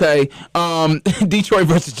 Okay. Detroit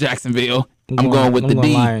versus Jacksonville. I'm going with the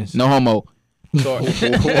D. Lions. No homo. Sorry.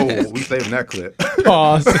 Whoa, we saving that clip.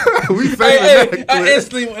 Pause. We saving that clip. I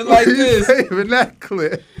instantly went like this. We saving that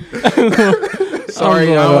clip.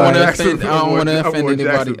 Sorry, I don't want to I'm offend going anybody.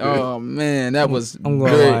 Jacksonville. Oh man, that was I'm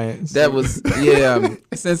going very. Lions. That was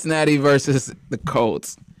Cincinnati versus the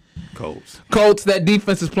Colts. Colts. That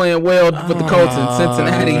defense is playing well with the Colts in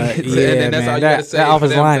Cincinnati. And that's all you gotta say. That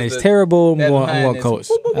offensive line is terrible. I'm that going line is- Colts.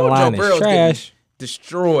 Woo, woo, That woo, line Joe is Burrow's trash.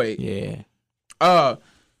 Destroyed. Yeah.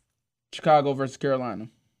 Chicago versus Carolina.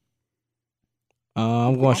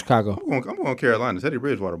 I'm going Chicago. I'm going Carolina. Teddy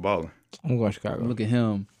Bridgewater balling. I'm going Chicago. Look at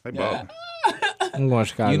him. They balling. I'm going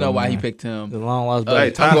Chicago. You know why man. he picked him. The long lost buddy.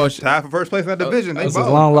 Hey, tie for first place in that division. They That's a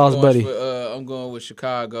balling. long lost buddy. I'm going with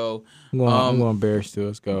Chicago. I'm going Bears too.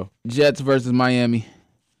 Let's go. Jets versus Miami.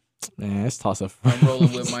 Man, it's toss up. I'm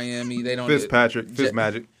rolling with Miami. They don't.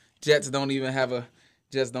 Fitzmagic. Jets don't even have a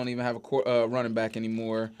running back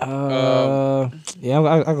anymore. Yeah,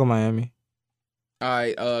 I'll go Miami. All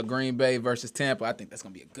right, Green Bay versus Tampa. I think that's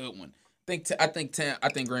gonna be a good one. I think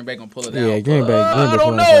Green Bay gonna pull it out. Yeah, Green Bay. I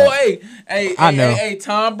don't know. Hey,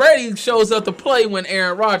 Tom Brady shows up to play when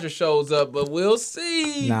Aaron Rodgers shows up, but we'll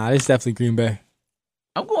see. Nah, it's definitely Green Bay.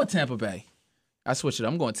 I'm going Tampa Bay. I switch it.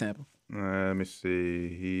 I'm going Tampa. Let me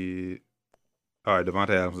see. All right,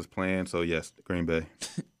 Devontae Adams is playing, so yes, Green Bay.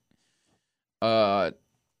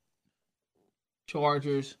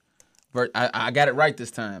 Chargers. I got it right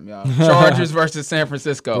this time, y'all. Chargers versus San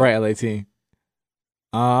Francisco. Right, LA team.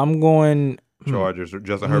 I'm going Chargers.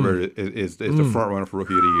 Justin Herbert is the front runner for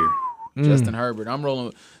Rookie of the Year. Justin Herbert. I'm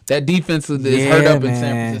rolling. That defense is hurt up in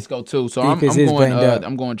San Francisco too, so I'm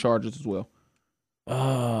going Chargers as well.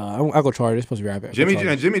 I'll go Chargers. It's supposed to be right back.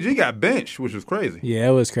 Jimmy G got benched, which was crazy. Yeah,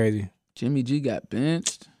 it was crazy. Jimmy G got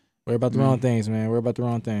benched. Worry about the wrong things, man. Worry about the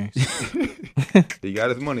wrong things. He got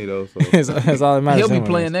his money though, so that's all that matters. He'll be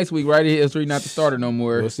playing next week, right? He's not the starter no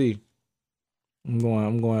more. We'll see. I'm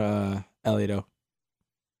going LA though.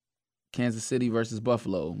 Kansas City versus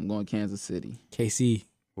Buffalo. I'm going Kansas City. KC.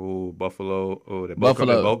 Oh, Buffalo. Oh,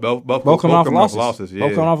 Buffalo. Both coming off losses. Yeah.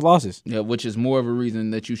 Both coming off losses. Yeah, which is more of a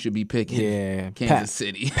reason that you should be picking Kansas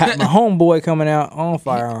City. Pat, my homeboy, coming out on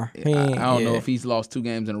fire. I don't know if he's lost 2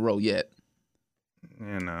 games in a row yet.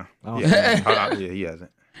 Yeah, no. Yeah, he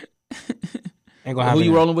hasn't. Ain't gonna happen. Who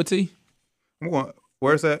you rolling with, T? I'm going.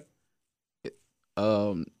 Where's that?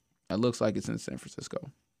 It looks like it's in San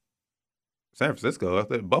Francisco. San Francisco. I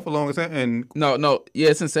thought Buffalo and no, yeah,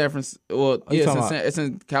 it's in San Francisco. Well, yeah, it's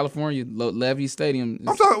in California, Levy Stadium.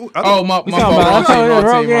 I'm talking. My fault.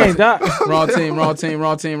 Wrong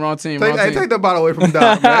team. Take the bottle away from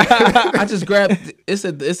Doc, man. I just grabbed. It's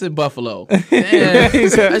in Buffalo. Damn,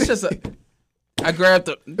 it's just I grabbed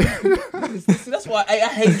the. That's why I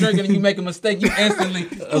hate drinking and you make a mistake. You instantly.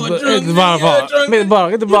 Get the bottle.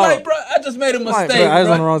 Get the bottle. Like, bro, I just made a mistake. Bro, I was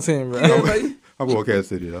on the wrong team, bro. I'm going Kansas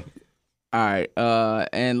City though. All right,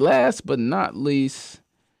 and last but not least,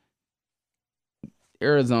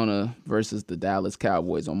 Arizona versus the Dallas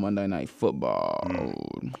Cowboys on Monday Night Football.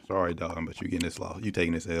 Sorry, dog, but you getting this loss. You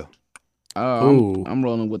taking this L. I'm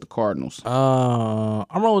rolling with the Cardinals. I'm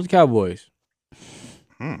rolling with the Cowboys.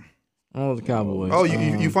 I'm rolling with the Cowboys. Oh,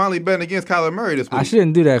 you finally betting against Kyler Murray this week. I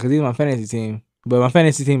shouldn't do that because he's my fantasy team. But my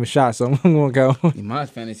fantasy team is shot, so I'm going to go. My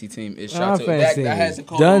fantasy team is shot too. That has the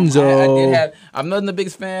code. Dunzo. I'm not the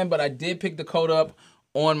biggest fan, but I did pick the code up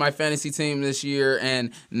on my fantasy team this year,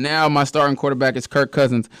 and now my starting quarterback is Kirk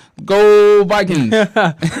Cousins. Go Vikings!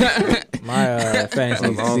 My fantasy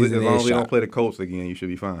as long as season we is don't shot. play the Colts again, you should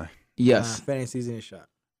be fine. Yes. Fantasy season is shot.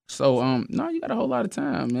 So no, you got a whole lot of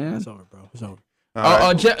time, man. It's over, bro. It's over.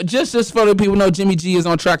 Right. Just for the people know, Jimmy G is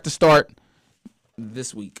on track to start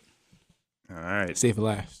this week. All right. Save for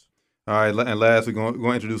last. All right, and last, we're going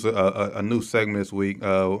to introduce a new segment this week.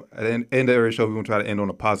 At the end of every show, we're going to try to end on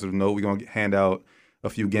a positive note. We're going to hand out a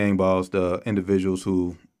few game balls to individuals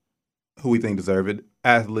who we think deserve it.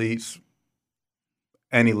 Athletes,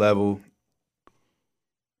 any level.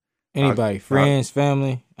 Anybody, friends,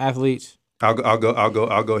 family, athletes. I'll go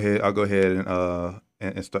ahead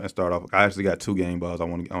and start off. I actually got 2 game balls I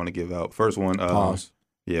want to give out. First one, Pause.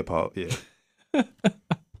 Yeah, pause. Yeah.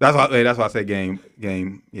 That's why I say game.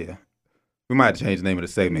 Yeah. We might have to change the name of the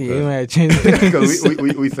segment. Yeah, we might have to change the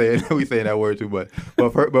because we say that word too. But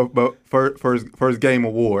first game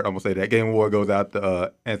award, I'm gonna say that game award goes out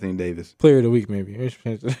to Anthony Davis, Player of the week, maybe.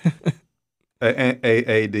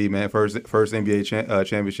 AD, man, first NBA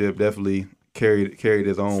championship, definitely carried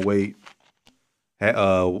his own weight.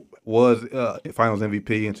 Was Finals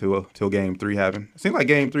MVP until Game 3 happened. It seems like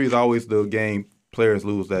Game 3 is always the game players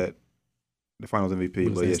lose that the Finals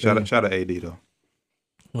MVP. But yeah, shout out AD though.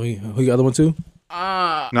 Who you got the other one too?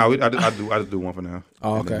 No, I just do one for now.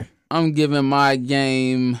 Oh, okay. I'm giving my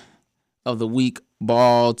game of the week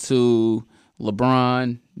ball to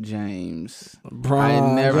LeBron James. I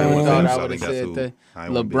never thought I would have said that.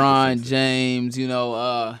 LeBron James,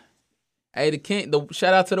 hey, the king.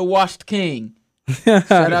 Shout out to the Washed King.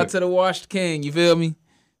 Shout out to the Washed King. You feel me?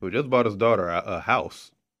 Who just bought his daughter a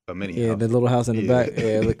house, a mini house. Yeah, the little house in the back.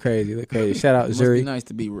 Yeah, it look crazy. Shout out Zuri. Must be nice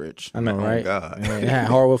to be rich. I know, right? God. Yeah, it had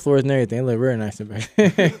hardwood floors and everything. It looked very nice in back.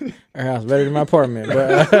 Her house better than my apartment.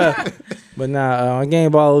 But on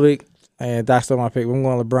game ball of the week, Doc stole my pick. I'm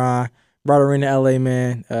going LeBron. Brought her into LA,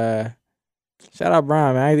 man. Shout out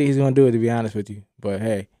Brian, man. I think he's gonna do it, to be honest with you. But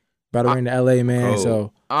hey, brought her into LA, man. Cold.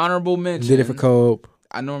 So honorable mention. Did it for Cope.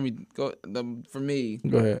 I normally go for me.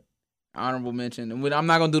 Go ahead. Honorable mention. And I'm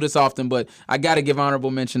not gonna do this often, but I gotta give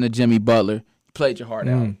honorable mention to Jimmy Butler. You played your heart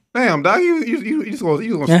out. Damn, Doc, you just gonna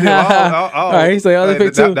steal all right, he say other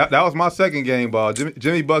pick too. That was my second game ball.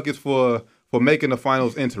 Jimmy buckets for making the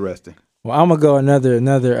finals interesting. Well, I'm gonna go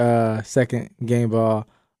another second game ball.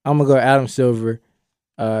 I'm gonna go Adam Silver.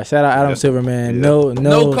 Shout out Adam Silver, man. Yeah. No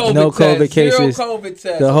COVID cases. Zero COVID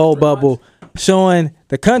tests. The whole bubble, showing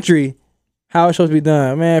the country how it's supposed to be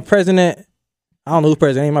done. Man, president. I don't know who's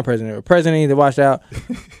president. Ain't my president. But president needs to watch out.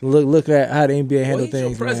 Look at how the NBA handle he's things,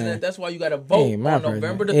 your president. man. That's why you got to vote on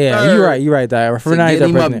November the 3rd. Yeah, you're right, Dad. For now, he's our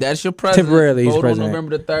president. That's your president. Temporarily, he's vote president. on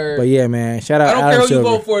November the 3rd. But yeah, man. Shout out I don't Adam care who Silver.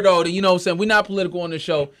 you vote for, though. You know what I'm saying? We're not political on this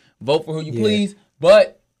show. Vote for who you please,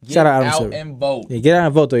 but get Shout out Adam out Silver. and vote. Yeah, get out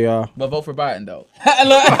and vote, though, y'all. But vote for Biden, though.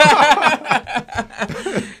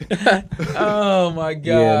 Oh, my God.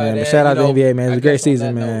 Yeah, man. But shout out to the NBA, man. It was a great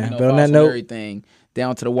season, man. But on that note, everything.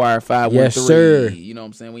 Down to the wire, 513. Yes, sir. You know what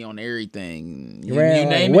I'm saying? We on everything. You ran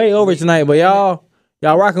name way it. over tonight, but y'all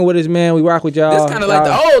rocking with us, man. We rock with y'all. This kind of like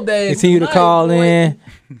the old days. Continue to tonight, call boy. in,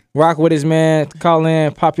 rock with us, man. Call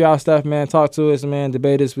in, pop y'all stuff, man. Talk to us, man.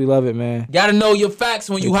 Debate us. We love it, man. Gotta know your facts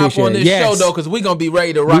when you We hop appreciate on it. this Yes. show, though, because we gonna be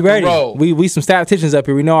ready to rock We ready. and roll. We some statisticians up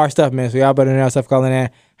here. We know our stuff, man. So y'all better know our stuff. Calling in.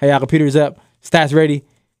 Hey, y'all computers up. Stats ready.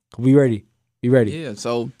 We ready. Be ready. Yeah.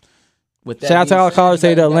 So with that, Shout out to all the callers.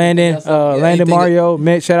 Say to Landon, anything- Mario,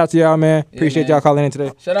 Mitch. Shout out to y'all, man. Appreciate man. y'all calling in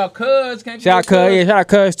today. Shout out Cuz. Shout out Cuz. Yeah, shout out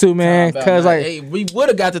Cuz too, man. Cuz like. hey, we would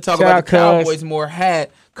have got to talk Shout about out the Cuz. Cowboys more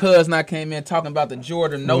had Cuz not came in talking about the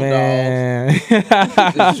Georgia dogs, Man.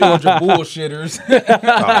 the Georgia bullshitters.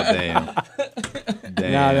 Oh, damn.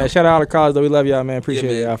 Nah, man. Shout out all the callers, though. We love y'all, man.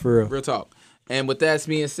 Appreciate man. y'all for real. Real talk. And with that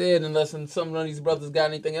being said, unless some of these brothers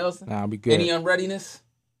got anything else, Nah, be good. any unreadiness?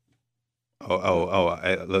 Look,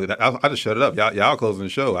 I just shut it up. Y'all closing the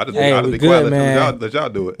show. I just Hey, I'll we be good, quiet. man. Let y'all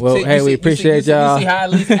do it. Well, See, hey, you we see- appreciate you y'all. see how at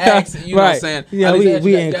least ask, you know what I'm Right. saying? Yeah, At least we ask,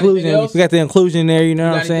 you got inclusion. anything else? We got the inclusion there, you know You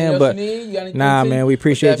what got I'm saying? anything But else you need? You got anything nah, else you man, need? we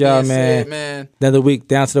appreciate With that y'all, being man. said, man. Another week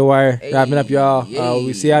down to the wire. Wrapping up, y'all. Hey,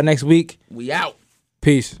 We see y'all next week. We out.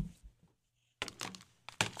 Peace.